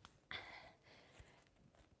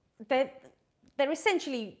 they're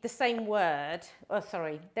essentially the same word. Oh,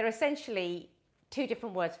 sorry, they're essentially two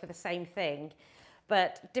different words for the same thing,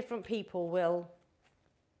 but different people will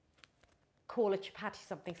call a chapati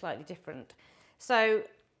something slightly different. So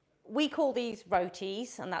we call these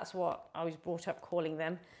rotis, and that's what I was brought up calling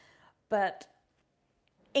them, but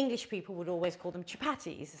English people would always call them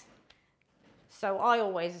chapatis. So I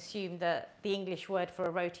always assumed that the English word for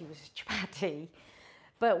a roti was chapati.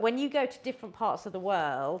 But when you go to different parts of the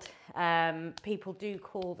world, people do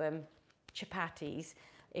call them chapatis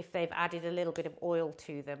if they've added a little bit of oil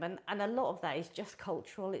to them. And a lot of that is just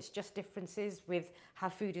cultural. It's just differences with how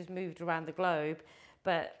food has moved around the globe.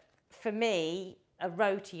 But for me, a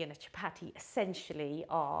roti and a chapati essentially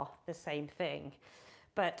are the same thing.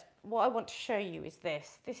 But what I want to show you is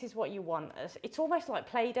this. This is what you want. It's almost like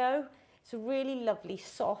Play-Doh. It's a really lovely,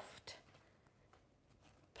 soft,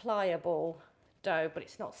 pliable dough, but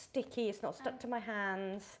it's not sticky, it's not stuck to my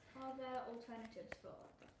hands. Are there alternatives for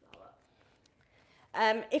atta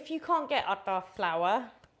flour? If you can't get atta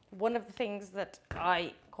flour, one of the things that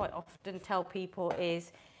I quite often tell people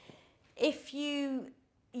is if you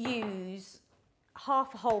use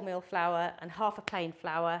half a wholemeal flour and half a plain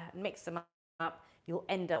flour and mix them up, you'll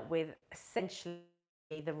end up with essentially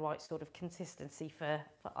the right sort of consistency for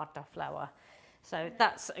atta flour. So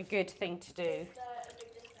that's a good thing to do. Is there a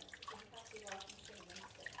big difference between cassia bark and cinnamon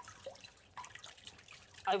sticks?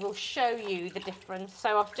 I will show you the difference.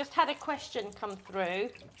 So I've just had a question come through.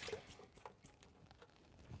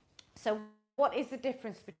 So what is the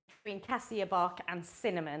difference between cassia bark and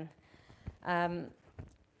cinnamon?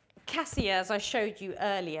 Cassia, as I showed you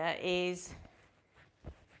earlier, it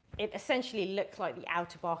essentially looks like the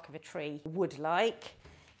outer bark of a tree, wood-like.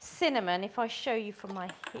 Cinnamon, if I show you from my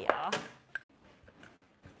here.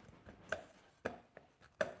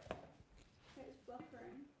 It's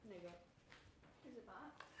buffering. There you go. Is it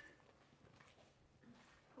back?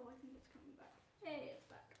 Oh, I think it's coming back. Hey, it's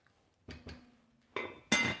back.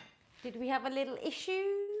 Did we have a little issue?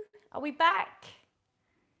 Are we back?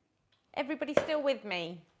 Everybody still with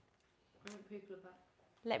me? People are back.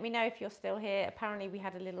 Let me know if you're still here. Apparently we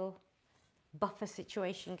had a little buffer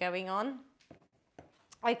situation going on.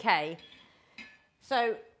 Okay,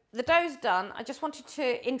 so the dough's done. I just wanted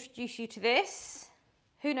to introduce you to this.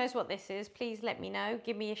 Who knows what this is? Please let me know.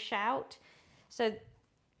 Give me a shout. So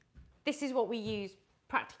this is what we use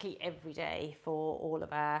practically every day for all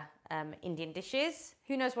of our Indian dishes.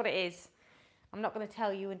 Who knows what it is? I'm not going to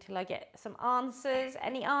tell you until I get some answers.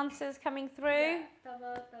 Any answers coming through?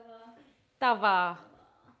 Yeah. Tava.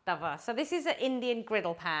 So this is an Indian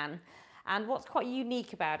griddle pan. And what's quite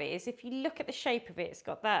unique about it is if you look at the shape of it, it's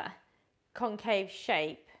got that concave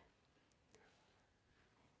shape.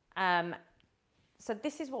 So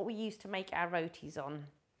this is what we use to make our rotis on.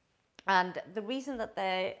 And the reason that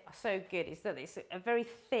they're so good is that it's a very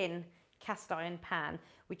thin cast iron pan,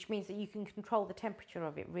 which means that you can control the temperature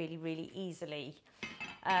of it really, really easily.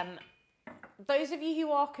 Those of you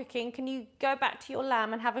who are cooking, can you go back to your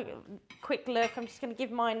lamb and have a quick look? I'm just going to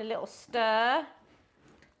give mine a little stir.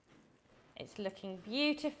 It's looking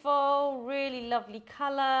beautiful, really lovely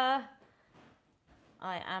colour.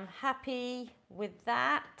 I am happy with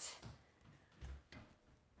that.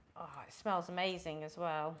 Oh, it smells amazing as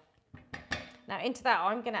well. Now into that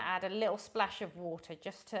I'm going to add a little splash of water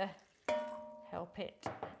just to help it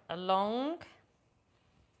along.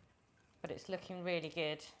 But it's looking really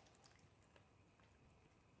good.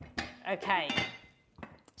 Okay,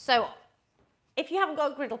 so if you haven't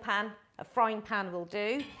got a griddle pan, a frying pan will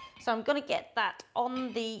do. So I'm going to get that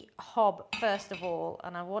on the hob first of all,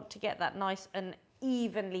 and I want to get that nice and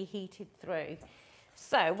evenly heated through.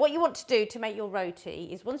 So what you want to do to make your roti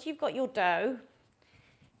is once you've got your dough,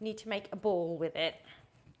 you need to make a ball with it.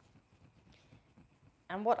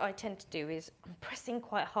 And what I tend to do is I'm pressing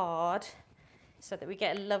quite hard so that we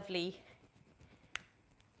get a lovely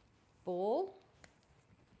ball.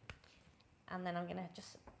 And then I'm going to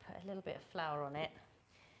just put a little bit of flour on it.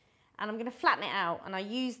 And I'm going to flatten it out, and I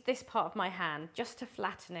use this part of my hand just to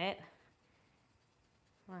flatten it.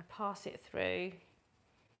 And I pass it through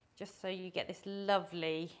just so you get this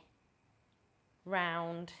lovely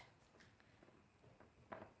round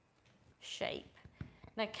shape.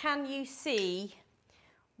 Now can you see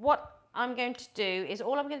what I'm going to do is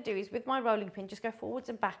all I'm going to do is with my rolling pin just go forwards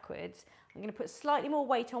and backwards. I'm going to put slightly more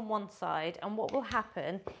weight on one side, and what will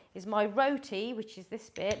happen is my roti, which is this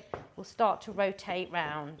bit, will start to rotate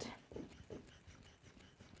round.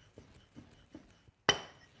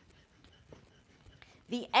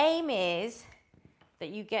 The aim is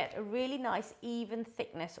that you get a really nice even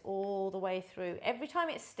thickness all the way through. Every time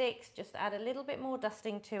it sticks, just add a little bit more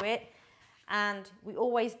dusting to it. And we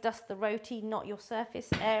always dust the roti, not your surface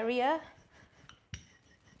area.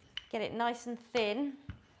 Get it nice and thin,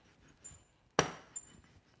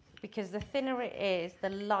 because the thinner it is, the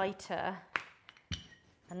lighter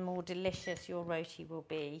and more delicious your roti will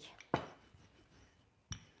be.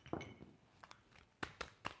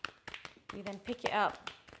 You then pick it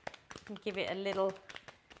up and give it a little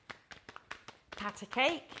pat a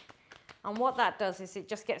cake. And what that does is it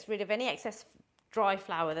just gets rid of any excess dry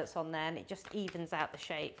flour that's on there, and it just evens out the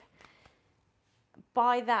shape.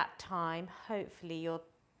 By that time, hopefully your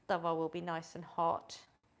tawa will be nice and hot.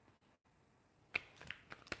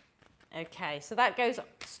 Okay, so that goes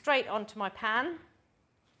straight onto my pan.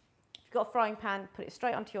 If you've got a frying pan, put it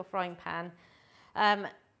straight onto your frying pan.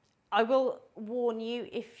 I will warn you,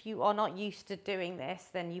 if you are not used to doing this,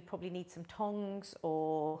 then you probably need some tongs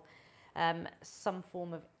or some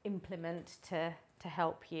form of implement to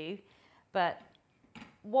help you. But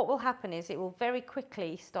what will happen is it will very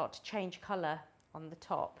quickly start to change colour on the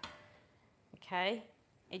top. Okay,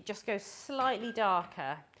 it just goes slightly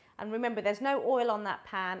darker. And remember, there's no oil on that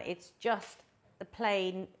pan. It's just the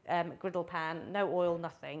plain griddle pan, no oil,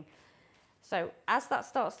 nothing. So as that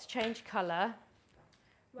starts to change colour,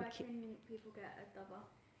 where can people get a dava?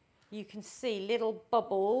 You can see little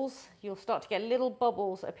bubbles. You'll start to get little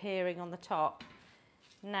bubbles appearing on the top.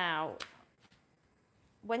 Now,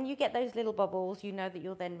 when you get those little bubbles, you know that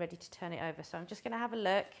you're then ready to turn it over. So I'm just going to have a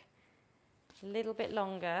look a little bit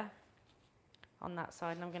longer on that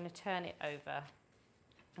side, and I'm going to turn it over.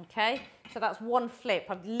 Okay, so that's one flip.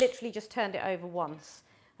 I've literally just turned it over once,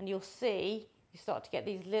 and you'll see you start to get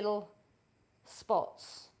these little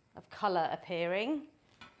spots of colour appearing.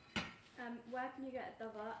 Where can you get a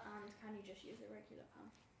dava, and can you just use a regular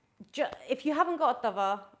pan? If you haven't got a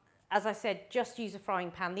dava, as I said, just use a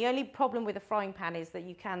frying pan. The only problem with a frying pan is that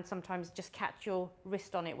you can sometimes just catch your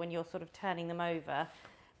wrist on it when you're sort of turning them over,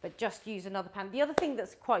 but just use another pan. The other thing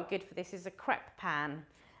that's quite good for this is a crepe pan,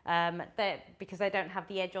 because they don't have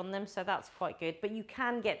the edge on them, so that's quite good. But you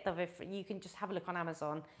can get dava, you can just have a look on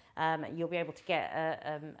Amazon. You'll be able to get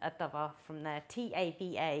a dava from there.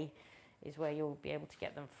 Tava is where you'll be able to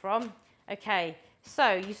get them from. Okay,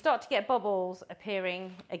 so you start to get bubbles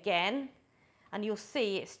appearing again, and you'll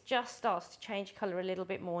see it just starts to change colour a little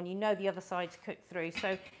bit more, and you know the other side's cooked through.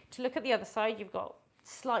 So to look at the other side, you've got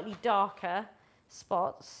slightly darker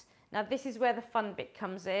spots. Now this is where the fun bit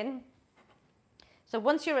comes in. So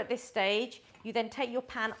once you're at this stage, you then take your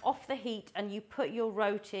pan off the heat and you put your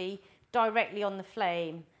roti directly on the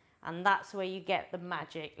flame, and that's where you get the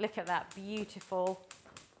magic. Look at that, beautiful,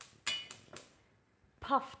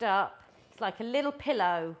 puffed up. It's like a little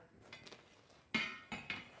pillow.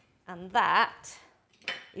 And that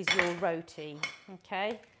is your roti,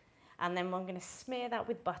 okay? And then I'm going to smear that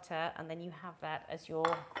with butter, and then you have that as your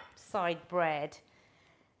side bread.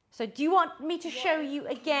 So do you want me to show you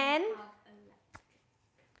again?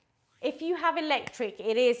 If you have electric,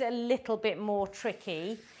 it is a little bit more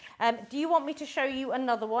tricky. Do you want me to show you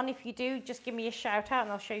another one? If you do, just give me a shout out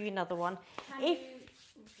and I'll show you another one.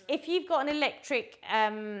 If you've got an electric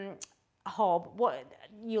hob,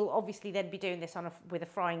 you'll obviously then be doing this with a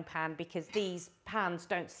frying pan, because these pans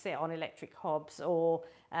don't sit on electric hobs, or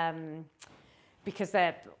because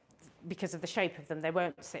of the shape of them, they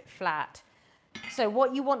won't sit flat. So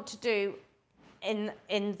what you want to do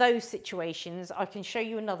in those situations, I can show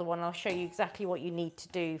you another one. I'll show you exactly what you need to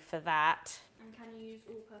do for that. And can you use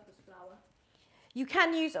all-purpose flour? You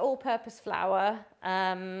can use all-purpose flour,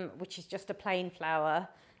 which is just a plain flour.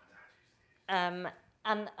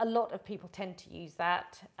 And a lot of people tend to use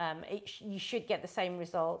that. You should get the same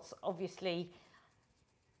results. Obviously,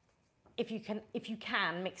 if you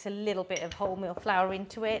can mix a little bit of wholemeal flour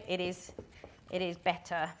into it, it is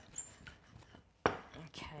better.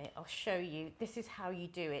 Okay, I'll show you. This is how you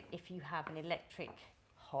do it if you have an electric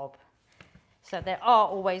hob. So there are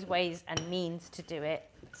always ways and means to do it.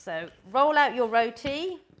 So roll out your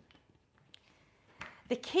roti.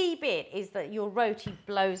 The key bit is that your roti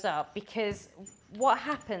blows up, because what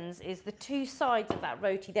happens is the two sides of that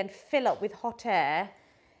roti then fill up with hot air,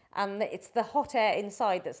 and it's the hot air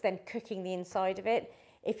inside that's then cooking the inside of it.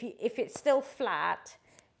 If it's still flat,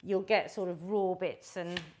 you'll get sort of raw bits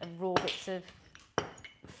and raw bits of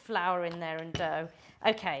flour in there and dough.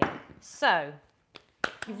 Okay, so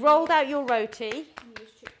you've rolled out your roti.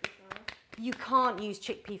 You can't use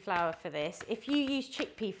chickpea flour for this. If you use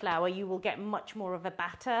chickpea flour, you will get much more of a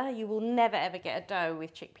batter. You will never ever get a dough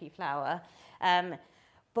with chickpea flour.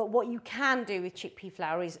 But what you can do with chickpea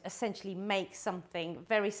flour is essentially make something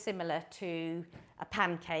very similar to a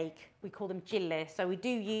pancake. We call them chillies. So we do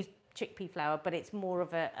use chickpea flour, but it's more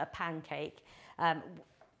of a pancake.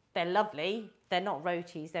 They're lovely. They're not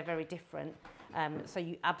rotis. They're very different. So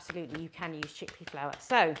you can use chickpea flour.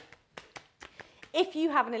 So if you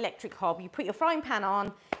have an electric hob, you put your frying pan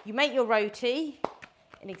on, you make your roti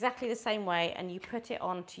in exactly the same way, and you put it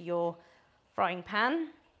onto your frying pan.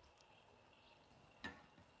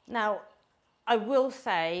 Now, I will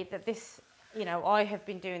say that this, I have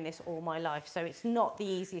been doing this all my life, so it's not the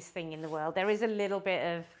easiest thing in the world. There is a little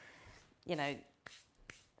bit of, I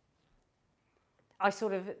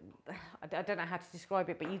don't know how to describe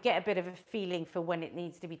it, but you get a bit of a feeling for when it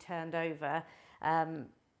needs to be turned over.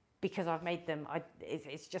 Because I've made them,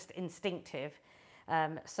 it's just instinctive.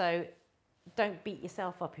 So don't beat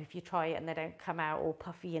yourself up if you try it and they don't come out all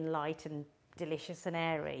puffy and light and delicious and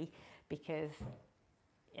airy, because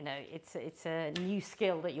it's a new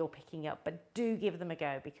skill that you're picking up. But do give them a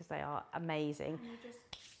go, because they are amazing. Can you just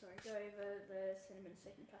go over the cinnamon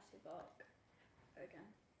stick and cassia bark again?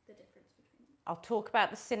 The difference between them. I'll talk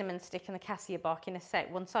about the cinnamon stick and the cassia bark in a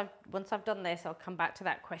sec. Once I've done this, I'll come back to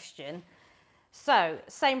that question. So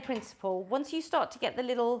same principle. Once you start to get the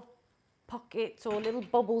little pockets or little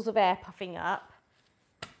bubbles of air puffing up,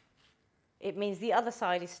 it means the other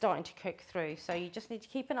side is starting to cook through. So you just need to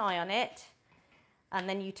keep an eye on it, and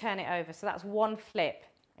then you turn it over. So that's one flip,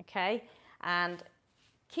 okay? And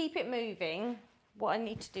keep it moving. What I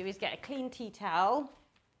need to do is get a clean tea towel.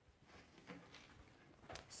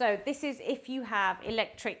 So this is if you have an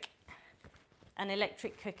electric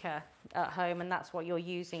cooker at home, and that's what you're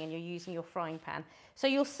using, and you're using your frying pan. So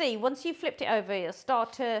you'll see once you've flipped it over, it'll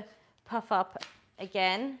start to puff up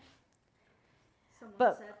again. Someone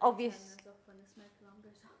But said obvious. turn those off when the smoke alarm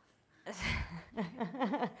goes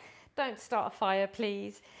off. Don't start a fire,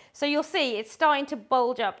 please. So you'll see it's starting to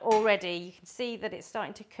bulge up already. You can see that it's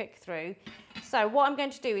starting to cook through. So what I'm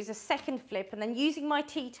going to do is a second flip, and then using my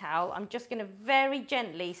tea towel, I'm just going to very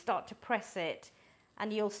gently start to press it,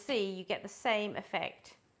 and you'll see you get the same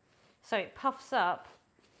effect. So it puffs up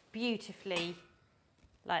beautifully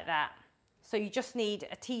like that. So you just need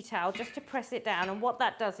a tea towel just to press it down, and what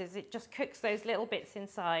that does is it just cooks those little bits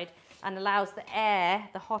inside and allows the air,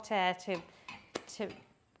 the hot air to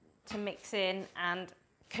mix in and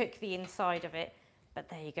cook the inside of it. But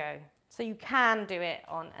there you go. So you can do it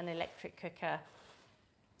on an electric cooker.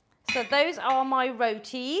 So those are my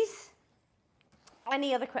rotis.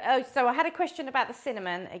 Any other questions? Oh, so I had a question about the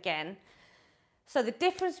cinnamon again. So the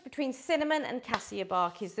difference between cinnamon and cassia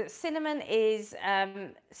bark is that cinnamon's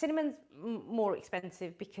more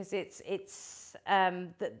expensive because it's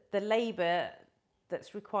the labour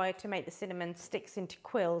that's required to make the cinnamon sticks into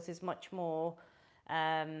quills is much more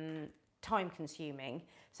time consuming.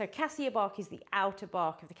 So cassia bark is the outer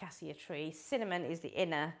bark of the cassia tree. Cinnamon is the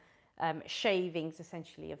inner shavings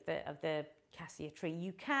essentially of the cassia tree.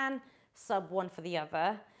 You can sub one for the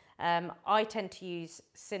other. I tend to use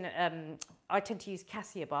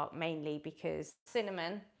cassia bark mainly because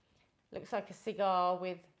cinnamon looks like a cigar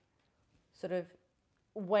with sort of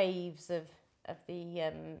waves of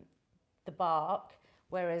the bark,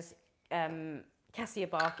 whereas cassia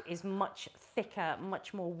bark is much thicker,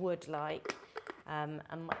 much more wood-like, and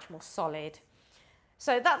much more solid.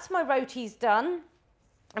 So that's my rotis done.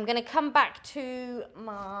 I'm going to come back to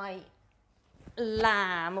my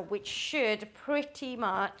lamb, which should pretty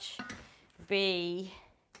much be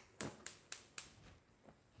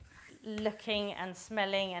looking and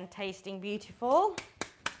smelling and tasting beautiful.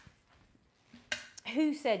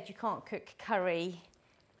 Who said you can't cook curry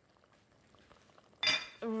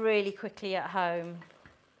really quickly at home?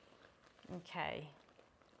 Okay.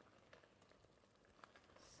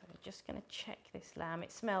 So just going to check this lamb.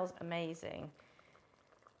 It smells amazing.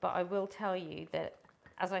 But I will tell you that,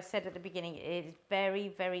 as I said at the beginning, it is very,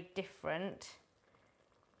 very different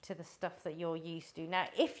to the stuff that you're used to. Now,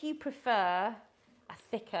 if you prefer a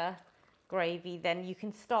thicker gravy, then you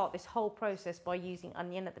can start this whole process by using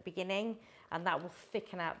onion at the beginning, and that will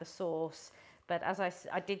thicken out the sauce. But as I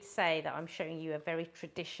did say that I'm showing you a very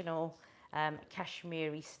traditional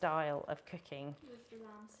Kashmiri style of cooking. Was the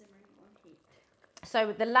lamb simmering on heat?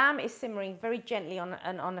 So the lamb is simmering very gently on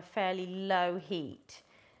a fairly low heat.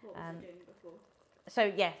 What was it doing before?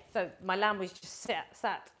 So yeah, so my lamb was just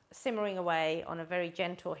sat simmering away on a very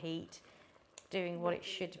gentle heat, doing what it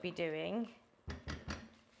should be doing.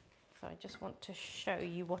 So I just want to show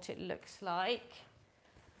you what it looks like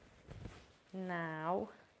now.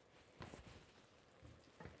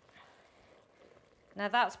 Now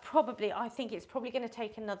that's probably, I think it's probably going to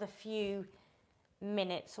take another few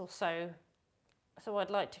minutes or so. So I'd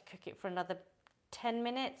like to cook it for another 10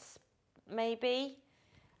 minutes, maybe.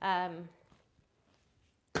 And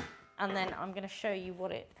then I'm going to show you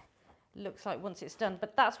what it looks like once it's done.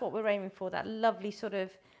 But that's what we're aiming for, that lovely sort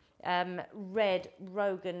of red,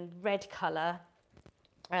 Rogan red colour.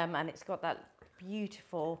 And it's got that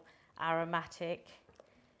beautiful aromatic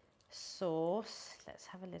sauce. Let's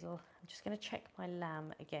have a little, I'm just going to check my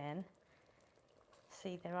lamb again.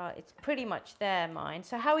 See, it's pretty much there, mine.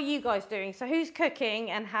 So how are you guys doing? So who's cooking,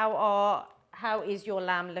 and how is your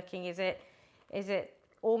lamb looking? Is it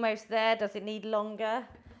almost there? Does it need longer?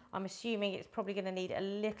 I'm assuming it's probably going to need a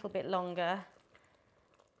little bit longer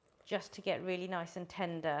just to get really nice and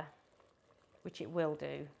tender, which it will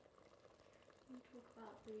do. Can we talk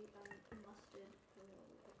about the mustard oil?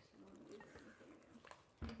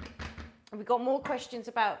 Have we got more questions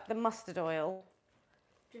about the mustard oil?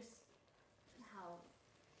 Just how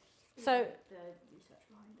So the research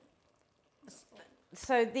behind it.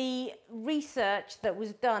 So the research that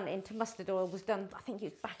was done into mustard oil was done, I think it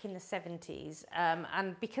was back in the 70s.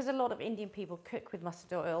 And because a lot of Indian people cook with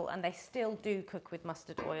mustard oil, and they still do cook with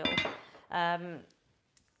mustard oil,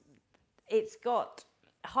 it's got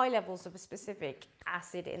high levels of a specific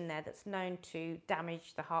acid in there that's known to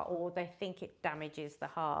damage the heart, or they think it damages the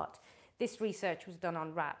heart. This research was done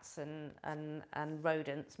on rats and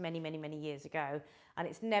rodents many years ago, and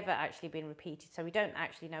it's never actually been repeated. So we don't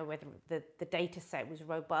actually know whether the data set was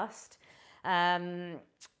robust.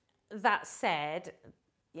 That said,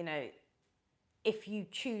 you know, if you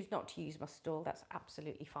choose not to use mustard oil, that's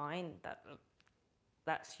absolutely fine.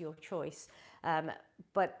 That's your choice.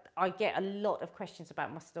 But I get a lot of questions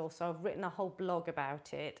about mustard oil, so I've written a whole blog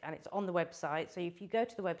about it, and it's on the website. So if you go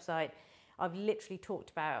to the website, I've literally talked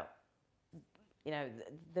about, you know,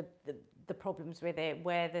 the problems with it,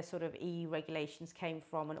 where the sort of EU regulations came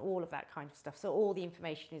from, and all of that kind of stuff. So all the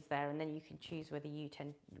information is there, and then you can choose whether you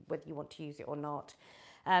want to use it or not.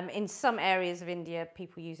 In some areas of India,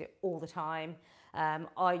 people use it all the time.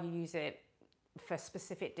 I use it for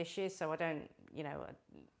specific dishes, so I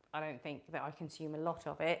don't think that I consume a lot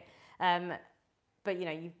of it. But you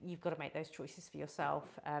know, you've got to make those choices for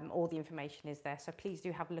yourself. All the information is there, so please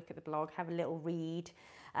do have a look at the blog, have a little read.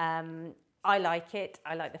 I like it.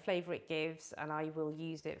 I like the flavour it gives, and I will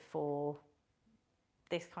use it for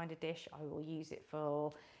this kind of dish. I will use it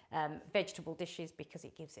for vegetable dishes because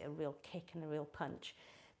it gives it a real kick and a real punch.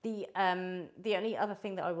 The only other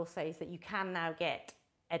thing that I will say is that you can now get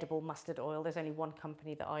edible mustard oil. There's only one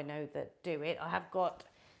company that I know that do it. I'll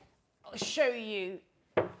show you.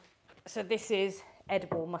 So this is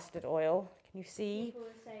edible mustard oil. Can you see? People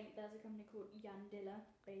were saying there's a company called Yandilla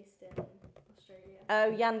based in Australia.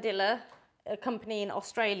 Oh, Yandilla, a company in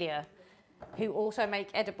Australia who also make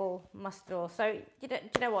edible mustard oil. So do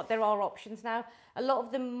you know what? There are options now. A lot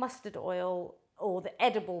of the mustard oil, or the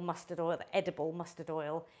edible mustard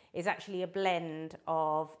oil is actually a blend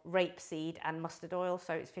of rapeseed and mustard oil.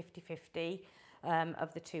 So it's 50-50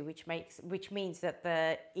 of the two, which means that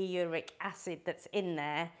the uric acid that's in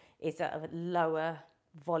there is at a lower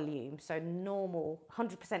volume. So normal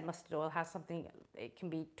 100% mustard oil has something, it can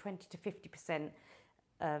be 20 to 50%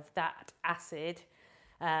 of that acid.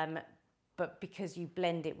 But because you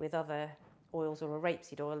blend it with other oils or a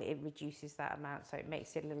rapeseed oil, it reduces that amount, so it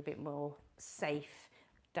makes it a little bit more safe.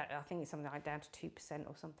 I think it's something like down to 2%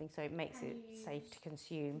 or something, so it makes it safe to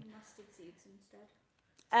consume. Mustard seeds instead?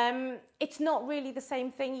 It's not really the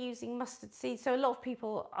same thing using mustard seeds. So a lot of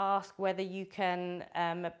people ask whether you can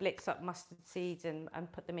blitz up mustard seeds and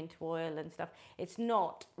put them into oil and stuff. It's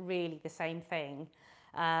not really the same thing.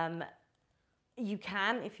 You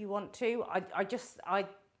can if you want to.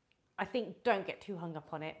 I think don't get too hung up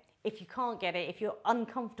on it. If you can't get it, if you're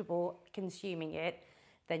uncomfortable consuming it,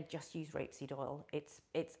 then just use rapeseed oil.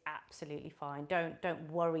 It's absolutely fine. Don't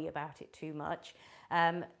worry about it too much.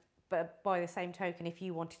 But by the same token, if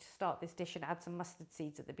you wanted to start this dish and add some mustard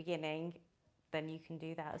seeds at the beginning, then you can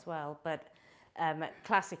do that as well. But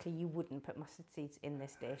classically, you wouldn't put mustard seeds in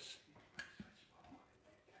this dish.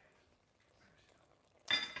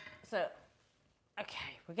 So,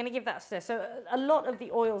 okay, we're going to give that a stir. So a lot of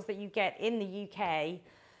the oils that you get in the UK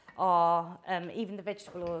are, even the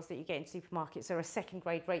vegetable oils that you get in supermarkets are a second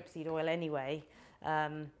grade rapeseed oil anyway.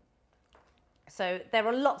 So there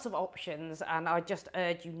are lots of options, and I just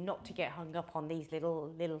urge you not to get hung up on these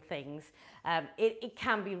little things. It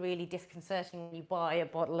can be really disconcerting when you buy a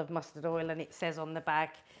bottle of mustard oil and it says on the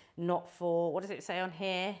back, not for, what does it say on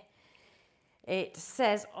here? It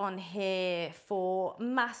says on here for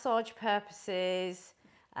massage purposes,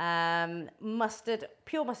 pure mustard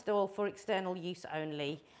oil for external use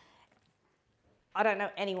only. I don't know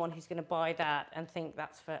anyone who's going to buy that and think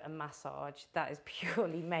that's for a massage. That is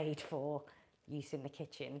purely made for use in the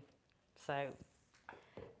kitchen. So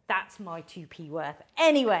that's my 2p worth.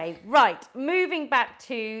 Anyway, right, moving back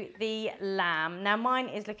to the lamb. Now mine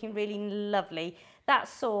is looking really lovely. That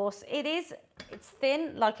sauce, it's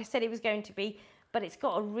thin, like I said it was going to be, but it's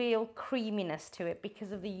got a real creaminess to it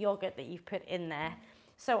because of the yogurt that you've put in there.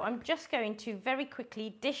 So I'm just going to very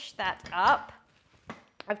quickly dish that up.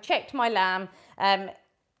 I've checked my lamb.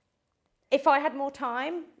 If I had more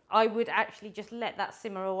time, I would actually just let that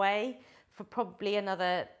simmer away for probably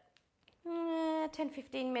another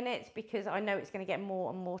 10-15 minutes, because I know it's going to get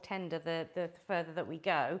more and more tender the further that we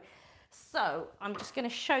go. So I'm just going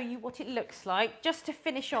to show you what it looks like just to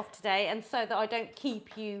finish off today, and so that I don't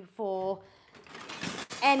keep you for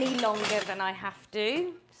any longer than I have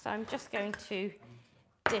to. So I'm just going to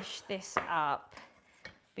dish this up,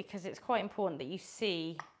 because it's quite important that you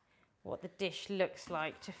see what the dish looks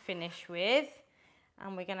like to finish with.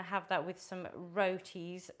 And we're going to have that with some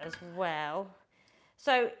rotis as well.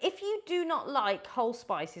 So if you do not like whole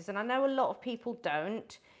spices, and I know a lot of people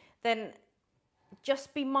don't, then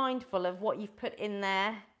just be mindful of what you've put in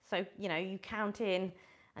there. So, you know, you count in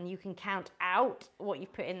and you can count out what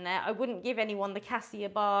you've put in there. I wouldn't give anyone the cassia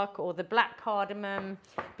bark or the black cardamom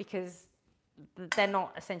because they're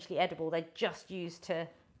not essentially edible. They're just used to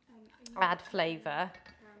add flavour.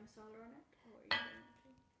 Garam masala on it, or are you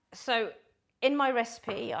going to? So in my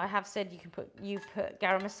recipe, I have said you put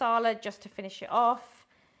garam masala just to finish it off,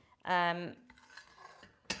 and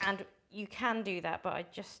you can do that. But I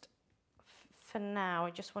just, for now, I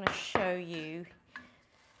just want to show you.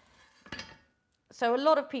 So a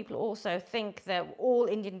lot of people also think that all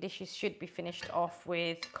Indian dishes should be finished off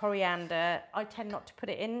with coriander. I tend not to put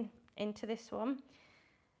it into this one.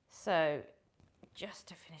 So just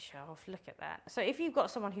to finish off, look at that. So if you've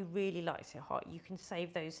got someone who really likes it hot, you can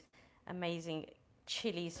save those amazing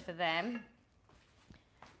chilies for them.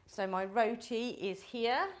 So my roti is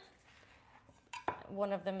here.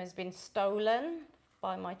 One of them has been stolen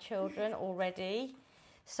by my children already.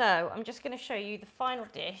 So I'm just going to show you the final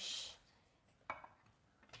dish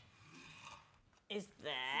is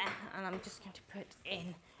there, and I'm just going to put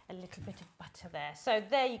in a little bit of butter there. So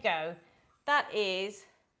there you go. That is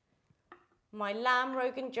my lamb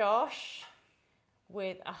Rogan Josh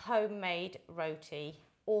with a homemade roti,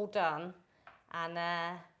 all done. And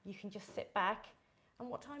you can just sit back. And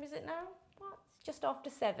what time is it now? Well, it's just after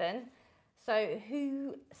 7. So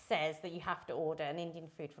who says that you have to order an Indian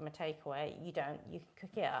food from a takeaway? You don't. You can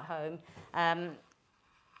cook it at home.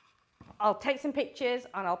 I'll take some pictures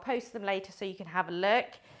and I'll post them later so you can have a look.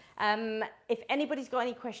 If anybody's got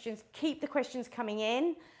any questions, keep the questions coming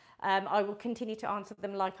in. I will continue to answer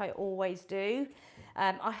them like I always do.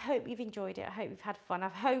 I hope you've enjoyed it. I hope you've had fun. I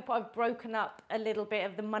hope I've broken up a little bit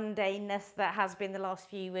of the mundaneness that has been the last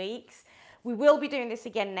few weeks. We will be doing this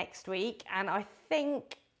again next week, and I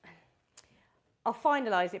think I'll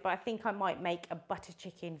finalise it, but I think I might make a butter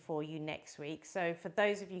chicken for you next week. So for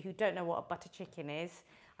those of you who don't know what a butter chicken is,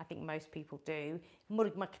 I think most people do.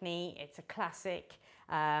 Murg makhani, it's a classic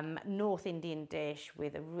North Indian dish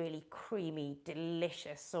with a really creamy,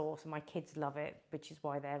 delicious sauce. My kids love it, which is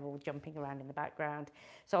why they're all jumping around in the background.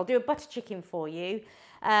 So I'll do a butter chicken for you.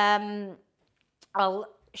 I'll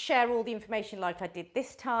share all the information like I did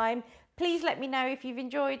this time. Please let me know if you've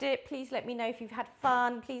enjoyed it. Please let me know if you've had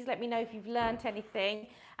fun. Please let me know if you've learnt anything.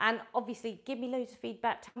 And obviously, give me loads of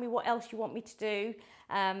feedback. Tell me what else you want me to do,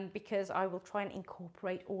 because I will try and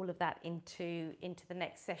incorporate all of that into the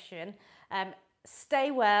next session.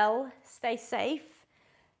 Stay well, stay safe,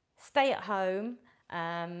 stay at home,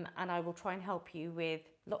 and I will try and help you with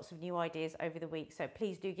lots of new ideas over the week. So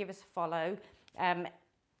please do give us a follow.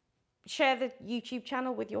 Share the YouTube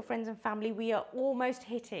channel with your friends and family. We are almost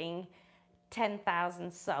hitting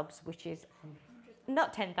 10,000 subs, which is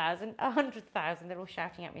not 10,000, 100,000. They're all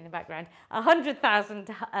shouting at me in the background. 100,000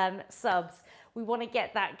 subs. We want to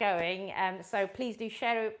get that going. So please do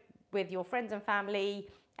share it with your friends and family,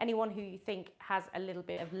 anyone who you think has a little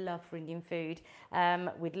bit of love for Indian food.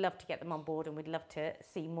 We'd love to get them on board, and we'd love to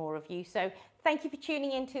see more of you. So thank you for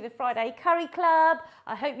tuning in to the Friday Curry Club.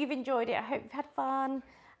 I hope you've enjoyed it. I hope you've had fun.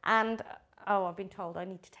 And oh, I've been told I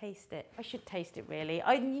need to taste it. I should taste it, really.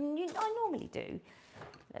 I normally do.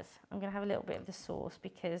 I'm going to have a little bit of the sauce,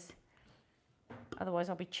 because otherwise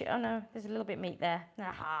I'll be... Oh no, there's a little bit of meat there.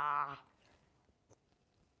 Aha.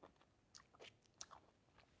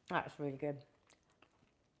 That's really good.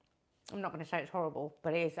 I'm not going to say it's horrible,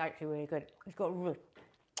 but it is actually really good. It's got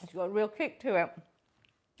a real kick to it.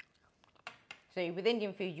 So with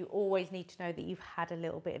Indian food, you always need to know that you've had a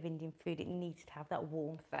little bit of Indian food. It needs to have that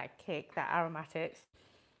warmth, that kick, that aromatics.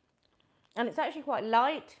 And it's actually quite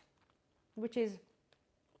light, which is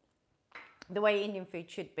the way Indian food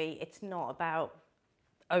should be. It's not about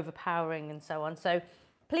overpowering and so on. So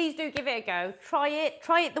please do give it a go. Try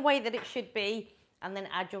it the way that it should be, and then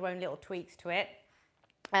add your own little tweaks to it.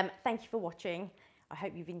 Thank you for watching. I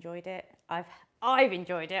hope you've enjoyed it. I've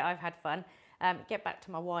enjoyed it. I've had fun. Get back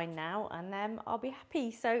to my wine now, and I'll be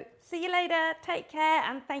happy. So see you later. Take care,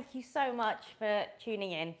 and thank you so much for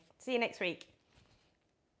tuning in. See you next week.